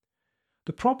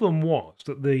 The problem was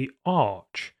that the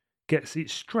arch gets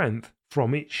its strength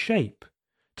from its shape.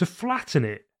 To flatten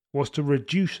it was to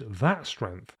reduce that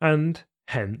strength, and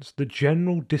hence the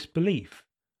general disbelief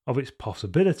of its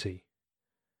possibility.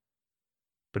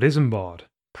 But Isambard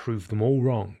proved them all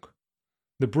wrong.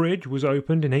 The bridge was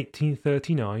opened in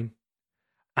 1839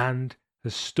 and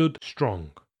has stood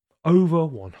strong over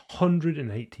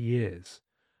 180 years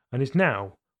and is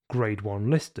now Grade 1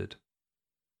 listed.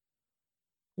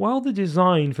 While the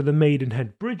design for the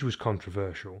Maidenhead Bridge was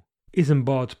controversial,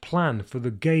 Isambard's plan for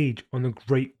the gauge on the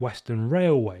Great Western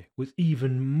Railway was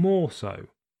even more so.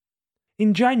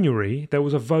 In January, there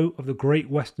was a vote of the Great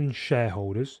Western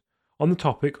shareholders on the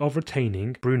topic of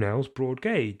retaining Brunel's broad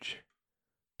gauge.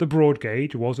 The broad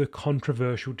gauge was a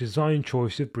controversial design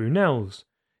choice of Brunel's.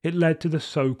 It led to the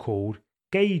so-called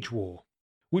Gauge War,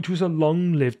 which was a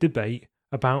long-lived debate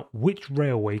about which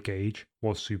railway gauge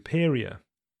was superior.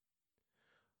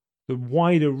 The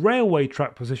wider railway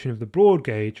track position of the broad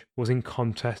gauge was in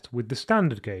contest with the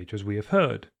standard gauge, as we have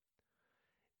heard.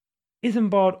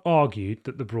 Isambard argued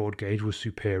that the broad gauge was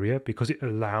superior because it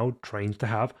allowed trains to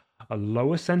have a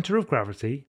lower centre of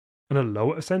gravity, and a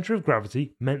lower centre of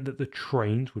gravity meant that the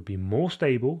trains would be more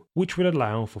stable, which would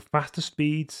allow for faster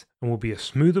speeds and would be a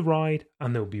smoother ride,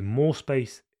 and there would be more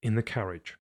space in the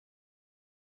carriage.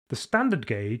 The standard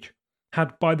gauge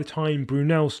had, by the time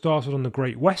Brunel started on the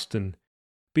Great Western,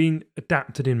 been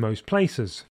adapted in most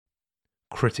places.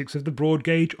 Critics of the broad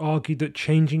gauge argued that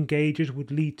changing gauges would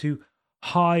lead to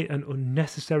high and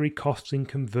unnecessary costs in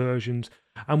conversions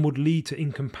and would lead to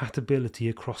incompatibility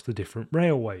across the different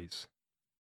railways.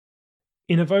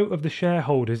 In a vote of the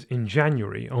shareholders in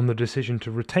January on the decision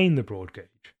to retain the broad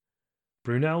gauge,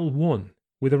 Brunel won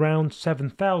with around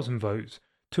 7,000 votes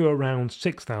to around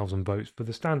 6,000 votes for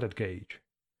the standard gauge.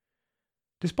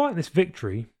 Despite this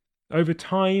victory, over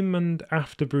time and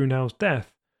after Brunel's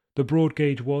death, the broad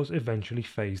gauge was eventually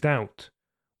phased out,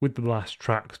 with the last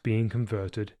tracks being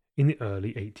converted in the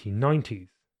early 1890s.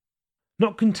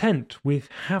 Not content with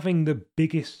having the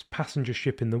biggest passenger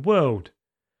ship in the world,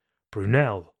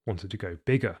 Brunel wanted to go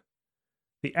bigger.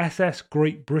 The SS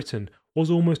Great Britain was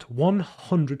almost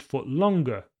 100 foot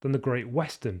longer than the Great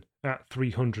Western at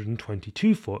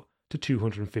 322 foot to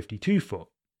 252 foot.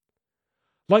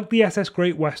 Like the SS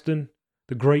Great Western,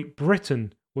 the Great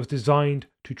Britain was designed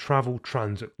to travel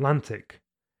transatlantic.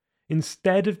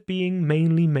 Instead of being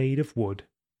mainly made of wood,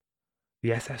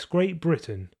 the SS Great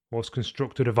Britain was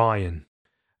constructed of iron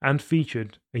and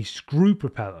featured a screw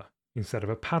propeller instead of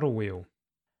a paddle wheel.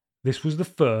 This was the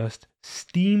first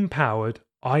steam-powered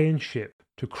iron ship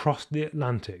to cross the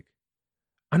Atlantic,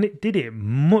 and it did it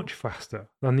much faster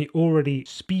than the already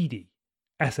speedy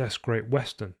SS Great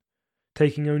Western,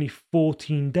 taking only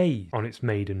 14 days on its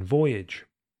maiden voyage.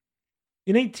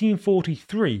 In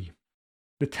 1843,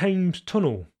 the Thames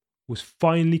Tunnel was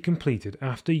finally completed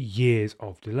after years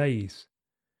of delays.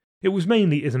 It was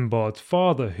mainly Isambard's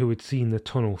father who had seen the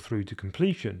tunnel through to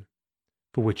completion,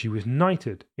 for which he was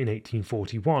knighted in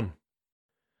 1841.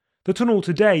 The tunnel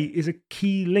today is a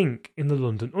key link in the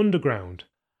London Underground,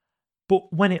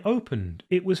 but when it opened,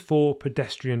 it was for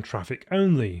pedestrian traffic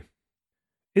only.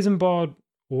 Isambard,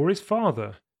 or his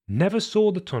father, never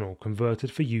saw the tunnel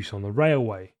converted for use on the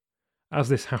railway, as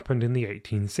this happened in the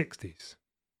 1860s.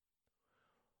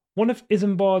 One of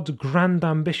Isambard's grand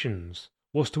ambitions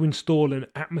was to install an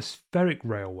atmospheric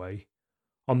railway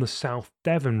on the South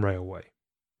Devon Railway.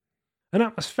 An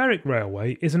atmospheric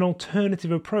railway is an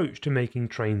alternative approach to making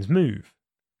trains move.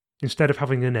 Instead of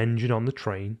having an engine on the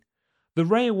train, the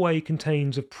railway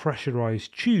contains a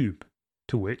pressurised tube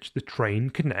to which the train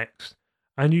connects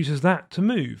and uses that to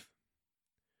move.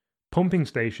 Pumping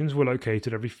stations were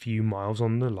located every few miles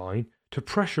on the line to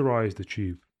pressurise the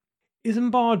tube.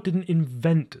 Isambard didn't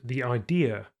invent the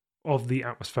idea of the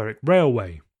atmospheric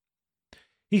railway.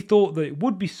 He thought that it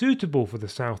would be suitable for the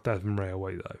South Devon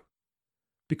Railway though,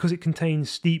 because it contains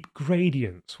steep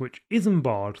gradients which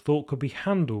Isambard thought could be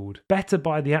handled better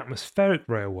by the atmospheric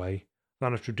railway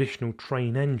than a traditional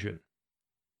train engine.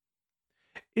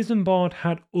 Isambard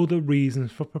had other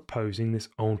reasons for proposing this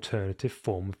alternative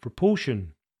form of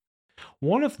propulsion.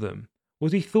 One of them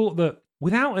was he thought that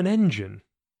without an engine,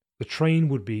 the train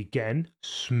would be again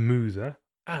smoother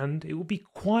and it would be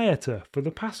quieter for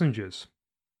the passengers.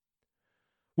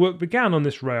 Work began on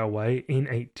this railway in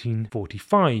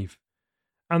 1845,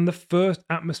 and the first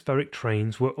atmospheric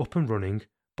trains were up and running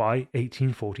by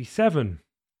 1847.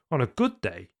 On a good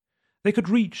day, they could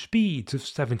reach speeds of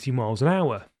 70 miles an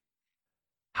hour.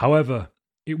 However,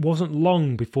 it wasn't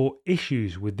long before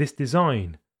issues with this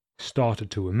design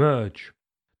started to emerge,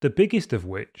 the biggest of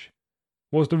which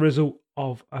was the result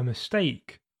of a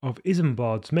mistake of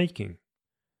Isambard's making.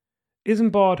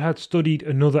 Isambard had studied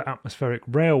another atmospheric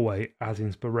railway as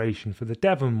inspiration for the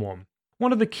Devon one.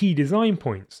 One of the key design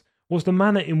points was the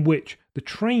manner in which the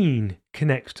train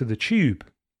connects to the tube.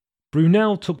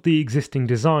 Brunel took the existing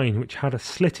design, which had a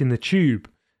slit in the tube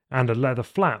and a leather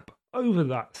flap over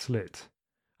that slit,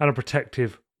 and a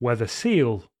protective weather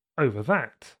seal over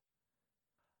that.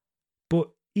 But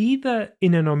either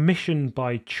in an omission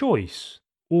by choice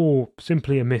or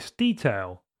simply a missed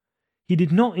detail, he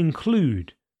did not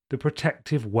include the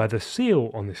protective weather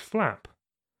seal on this flap.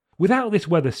 Without this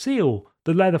weather seal,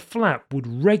 the leather flap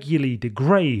would regularly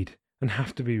degrade and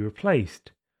have to be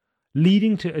replaced,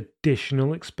 leading to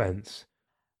additional expense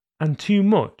and too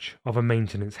much of a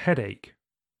maintenance headache.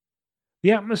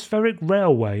 The atmospheric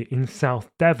railway in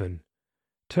South Devon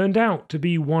turned out to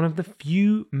be one of the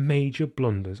few major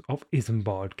blunders of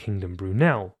Isambard Kingdom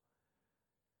Brunel.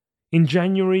 In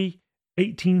January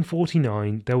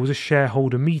 1849, there was a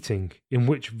shareholder meeting in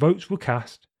which votes were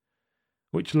cast,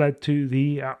 which led to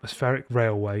the atmospheric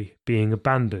railway being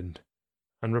abandoned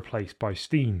and replaced by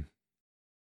steam.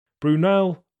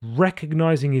 Brunel,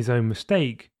 recognising his own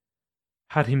mistake,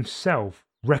 had himself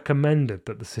recommended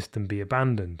that the system be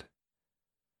abandoned.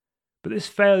 But this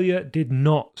failure did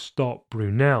not stop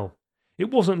Brunel.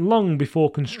 It wasn't long before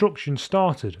construction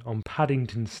started on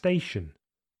Paddington Station.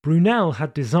 Brunel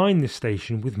had designed this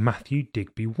station with Matthew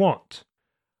Digby Watt.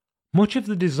 Much of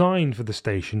the design for the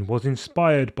station was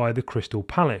inspired by the Crystal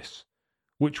Palace,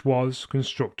 which was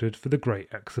constructed for the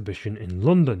Great Exhibition in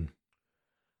London.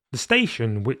 The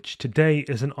station, which today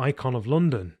is an icon of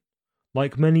London,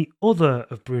 like many other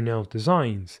of Brunel's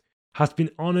designs, has been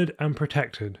honoured and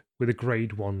protected with a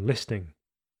Grade 1 listing.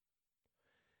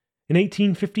 In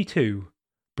 1852,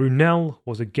 Brunel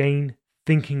was again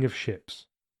thinking of ships.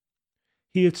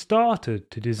 He had started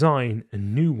to design a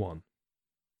new one.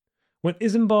 When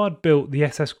Isambard built the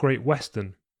SS Great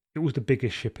Western, it was the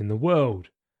biggest ship in the world,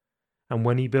 and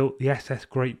when he built the SS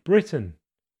Great Britain,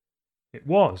 it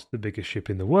was the biggest ship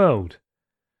in the world.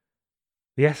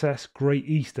 The SS Great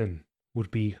Eastern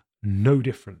would be no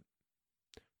different.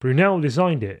 Brunel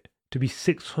designed it to be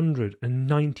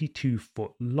 692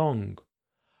 foot long,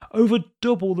 over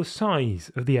double the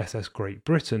size of the SS Great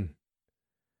Britain.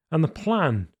 and the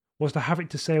plan was to have it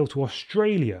to sail to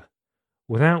Australia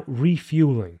without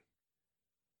refuelling.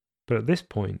 But at this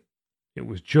point, it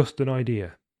was just an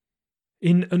idea.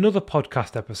 In another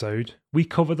podcast episode, we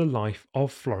cover the life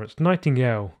of Florence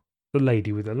Nightingale, the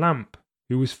lady with the lamp,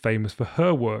 who was famous for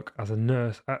her work as a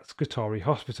nurse at Scutari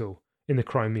Hospital in the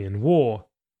Crimean War.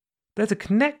 There's a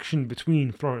connection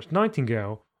between Florence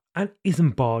Nightingale and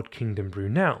Isambard Kingdom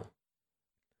Brunel.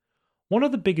 One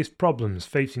of the biggest problems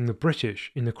facing the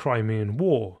British in the Crimean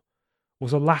War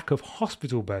was a lack of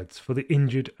hospital beds for the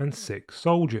injured and sick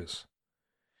soldiers.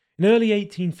 In early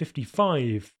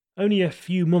 1855, only a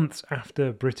few months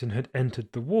after Britain had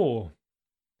entered the war,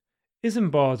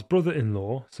 Isambard's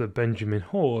brother-in-law, Sir Benjamin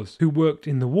Hawes, who worked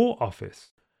in the War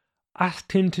Office,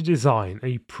 asked him to design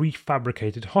a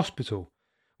prefabricated hospital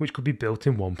which could be built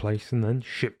in one place and then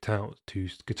shipped out to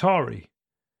Scutari.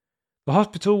 The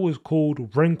hospital was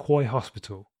called Renquoy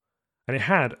Hospital, and it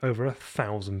had over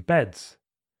 1,000 beds.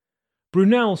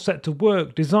 Brunel set to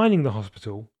work designing the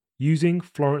hospital using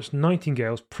Florence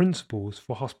Nightingale's principles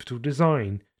for hospital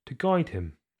design to guide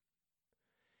him.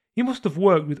 He must have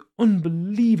worked with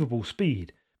unbelievable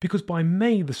speed, because by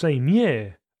May the same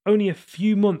year, only a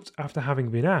few months after having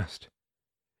been asked,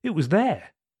 it was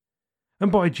there.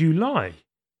 And by July,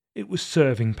 it was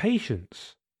serving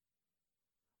patients.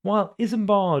 While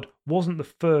Isambard wasn't the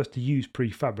first to use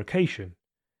prefabrication,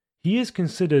 he is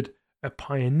considered a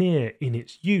pioneer in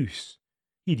its use.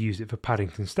 He'd used it for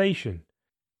Paddington Station,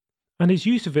 and his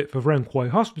use of it for Renquoy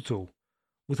Hospital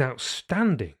was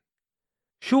outstanding.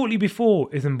 Shortly before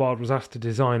Isambard was asked to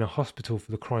design a hospital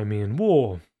for the Crimean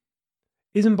War,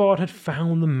 Isambard had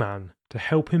found the man to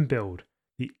help him build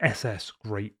the SS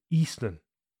Great Eastern.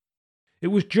 It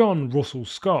was John Russell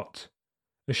Scott,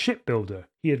 a shipbuilder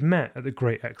he had met at the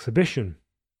Great Exhibition.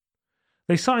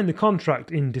 They signed the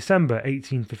contract in December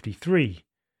 1853,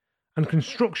 and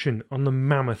construction on the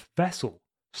mammoth vessel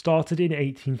started in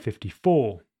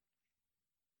 1854.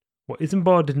 What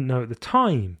Isambard didn't know at the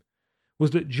time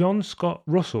was that John Scott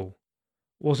Russell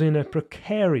was in a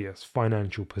precarious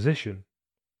financial position.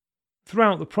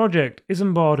 Throughout the project,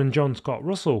 Isambard and John Scott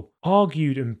Russell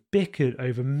argued and bickered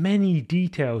over many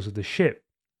details of the ship,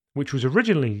 which was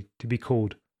originally to be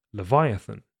called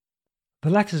Leviathan. The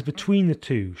letters between the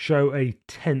two show a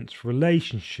tense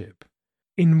relationship.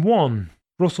 In one,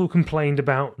 Russell complained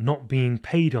about not being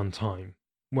paid on time,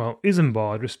 while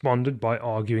Isambard responded by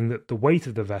arguing that the weight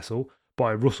of the vessel,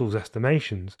 by Russell's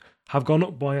estimations, have gone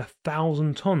up by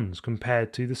 1,000 tons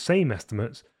compared to the same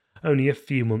estimates only a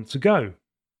few months ago.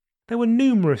 There were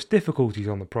numerous difficulties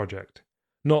on the project,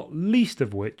 not least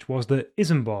of which was that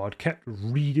Isambard kept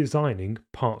redesigning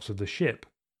parts of the ship.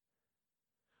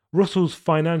 Russell's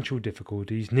financial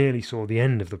difficulties nearly saw the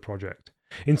end of the project.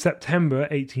 In September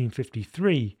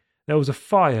 1853, there was a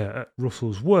fire at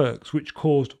Russell's works which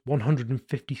caused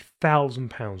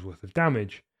 £150,000 worth of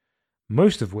damage,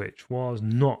 most of which was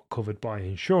not covered by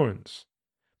insurance.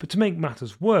 But to make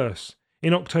matters worse,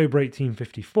 in October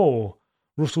 1854,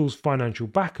 Russell's financial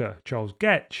backer, Charles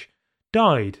Getch,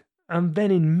 died, and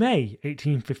then in May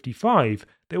 1855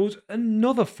 there was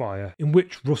another fire in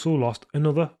which Russell lost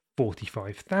another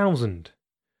 £45,000.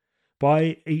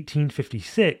 By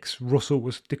 1856, Russell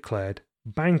was declared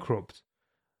bankrupt,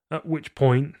 at which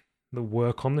point the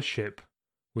work on the ship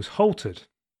was halted,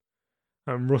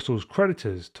 and Russell's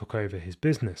creditors took over his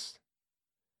business.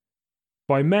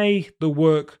 By May, the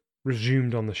work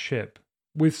resumed on the ship,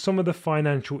 with some of the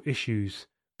financial issues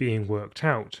being worked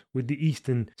out, with the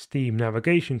Eastern Steam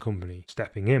Navigation Company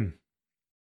stepping in.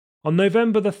 On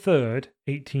November the 3rd,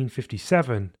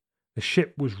 1857, the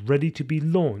ship was ready to be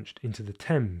launched into the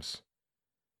Thames.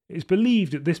 It is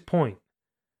believed at this point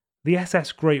the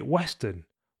SS Great Western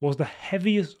was the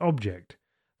heaviest object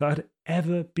that had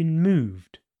ever been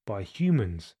moved by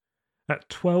humans, at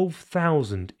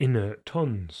 12,000 inert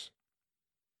tons.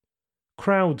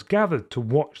 Crowds gathered to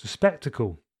watch the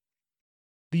spectacle.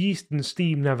 The Eastern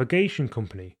Steam Navigation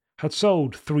Company had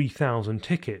sold 3,000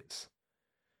 tickets,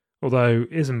 although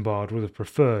Isambard would have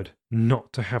preferred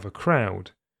not to have a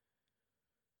crowd.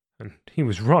 And he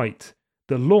was right.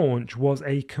 The launch was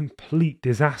a complete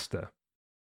disaster.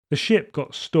 The ship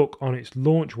got stuck on its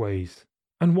launchways,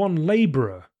 and one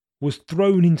labourer was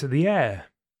thrown into the air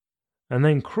and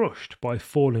then crushed by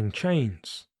falling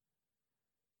chains.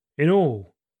 In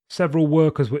all, several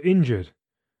workers were injured,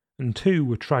 and 2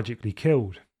 were tragically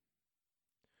killed.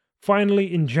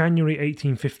 Finally, in January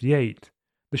 1858,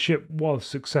 the ship was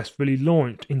successfully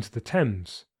launched into the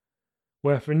Thames,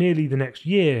 where for nearly the next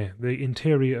year the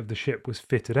interior of the ship was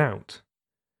fitted out.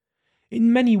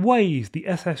 In many ways, the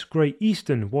SS Great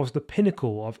Eastern was the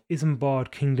pinnacle of Isambard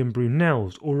Kingdom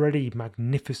Brunel's already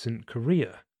magnificent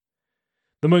career.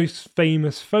 The most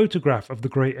famous photograph of the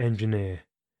great engineer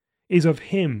is of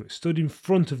him stood in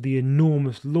front of the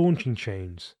enormous launching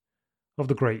chains of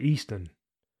the Great Eastern.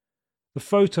 The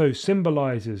photo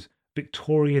symbolises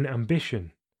Victorian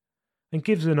ambition and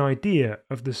gives an idea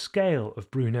of the scale of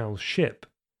Brunel's ship.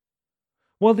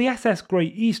 While the SS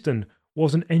Great Eastern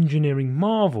was an engineering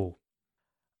marvel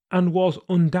and was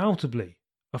undoubtedly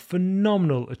a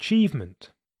phenomenal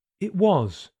achievement, it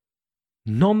was,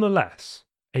 nonetheless,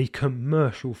 a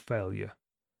commercial failure.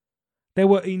 There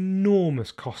were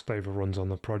enormous cost overruns on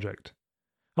the project,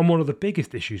 and one of the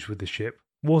biggest issues with the ship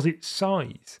was its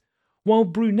size. While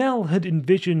Brunel had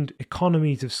envisioned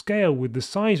economies of scale with the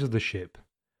size of the ship,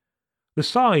 the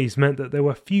size meant that there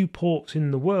were few ports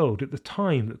in the world at the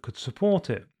time that could support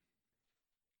it.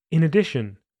 In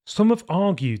addition, some have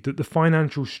argued that the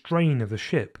financial strain of the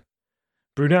ship,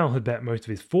 Brunel had bet most of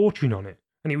his fortune on it,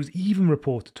 and it was even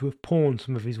reported to have pawned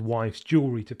some of his wife's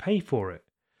jewellery to pay for it,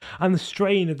 and the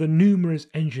strain of the numerous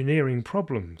engineering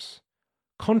problems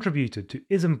contributed to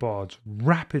Isambard's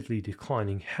rapidly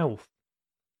declining health.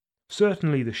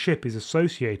 Certainly the ship is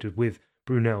associated with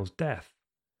Brunel's death.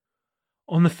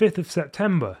 On the 5th of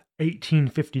September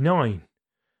 1859,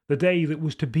 the day that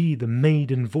was to be the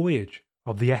maiden voyage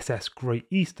of the SS Great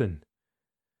Eastern,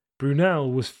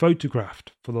 Brunel was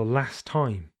photographed for the last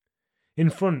time in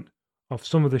front of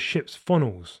some of the ship's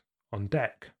funnels on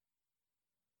deck.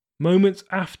 Moments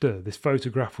after this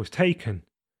photograph was taken,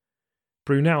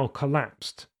 Brunel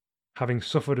collapsed, having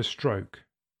suffered a stroke.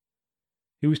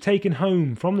 He was taken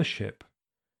home from the ship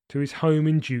to his home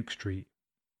in Duke Street,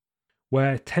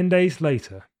 where 10 days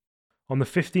later, on the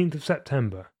 15th of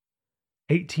September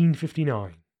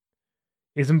 1859,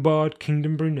 Isambard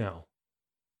Kingdom Brunel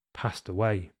passed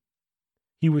away.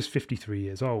 He was 53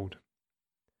 years old.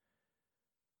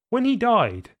 When he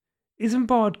died,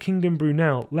 Isambard Kingdom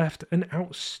Brunel left an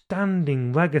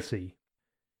outstanding legacy.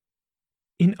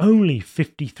 In only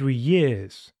 53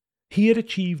 years, he had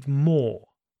achieved more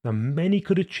than many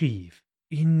could achieve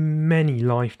in many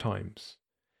lifetimes.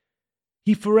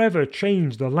 He forever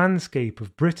changed the landscape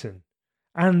of Britain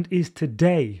and is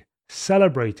today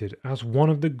celebrated as one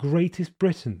of the greatest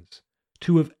Britons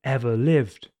to have ever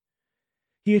lived.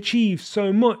 He achieved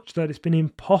so much that it's been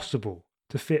impossible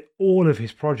to fit all of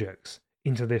his projects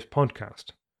into this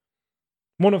podcast.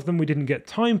 One of them we didn't get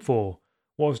time for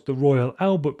was the Royal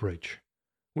Albert Bridge,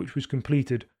 which was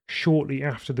completed shortly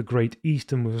after the Great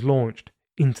Eastern was launched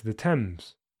into the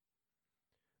Thames.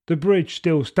 The bridge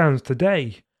still stands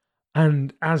today,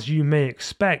 and as you may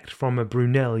expect from a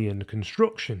Brunelian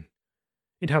construction,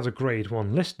 it has a Grade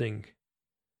 1 listing.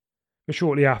 But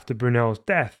shortly after Brunel's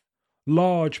death,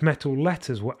 large metal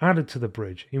letters were added to the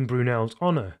bridge in Brunel's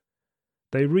honour.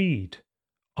 They read,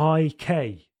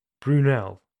 I.K.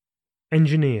 Brunel,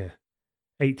 Engineer,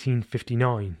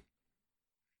 1859.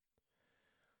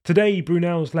 Today,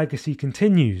 Brunel's legacy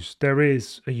continues. There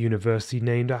is a university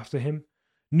named after him,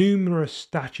 numerous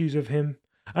statues of him,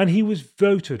 and he was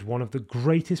voted one of the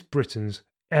greatest Britons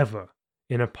ever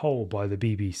in a poll by the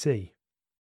BBC.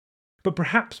 But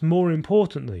perhaps more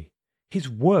importantly, his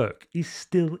work is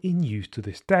still in use to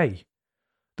this day.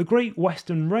 The Great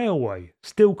Western Railway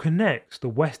still connects the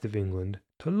west of England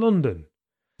to London.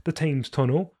 The Thames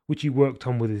Tunnel, which he worked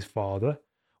on with his father,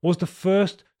 was the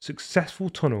first successful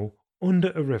tunnel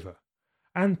under a river,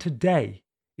 and today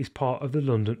is part of the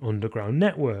London Underground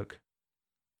network.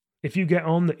 If you get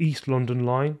on the East London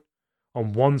line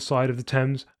on one side of the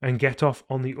Thames and get off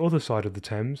on the other side of the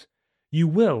Thames, you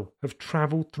will have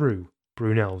travelled through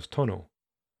Brunel's tunnel.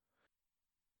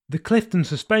 The Clifton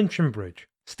Suspension Bridge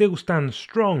still stands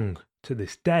strong to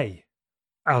this day,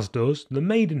 as does the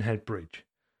Maidenhead Bridge,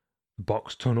 the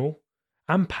Box Tunnel,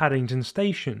 and Paddington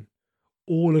Station,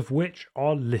 all of which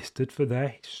are listed for their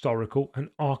historical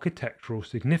and architectural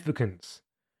significance.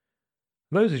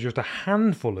 Those are just a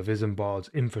handful of Isambard's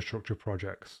infrastructure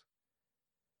projects.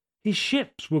 His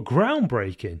ships were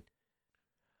groundbreaking.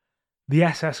 The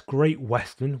SS Great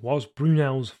Western was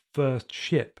Brunel's first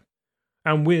ship,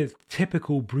 and with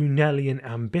typical Brunelian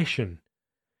ambition,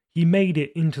 he made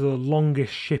it into the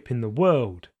longest ship in the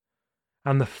world,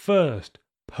 and the first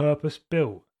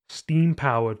purpose-built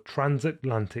steam-powered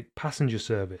transatlantic passenger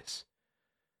service.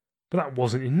 But that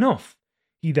wasn't enough.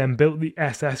 He then built the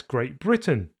SS Great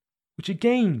Britain, which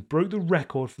again broke the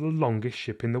record for the longest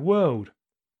ship in the world.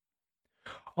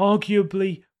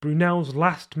 Arguably, Brunel's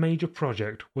last major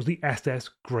project was the SS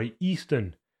Great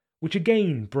Eastern, which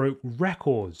again broke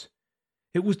records.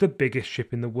 It was the biggest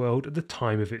ship in the world at the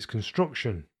time of its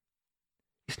construction.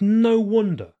 It's no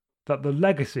wonder that the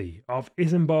legacy of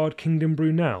Isambard Kingdom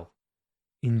Brunel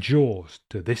endures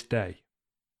to this day.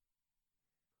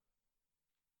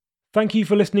 Thank you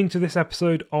for listening to this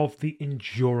episode of the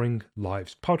Enduring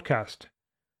Lives podcast.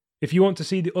 If you want to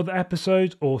see the other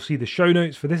episodes or see the show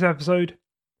notes for this episode,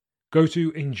 go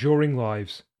to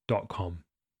enduringlives.com.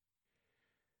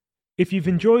 If you've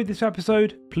enjoyed this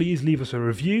episode, please leave us a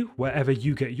review wherever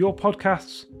you get your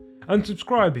podcasts, and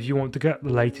subscribe if you want to get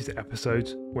the latest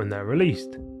episodes when they're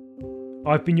released.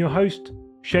 I've been your host,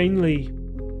 Shane Lee.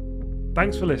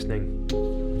 Thanks for listening.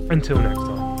 Until next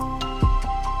time.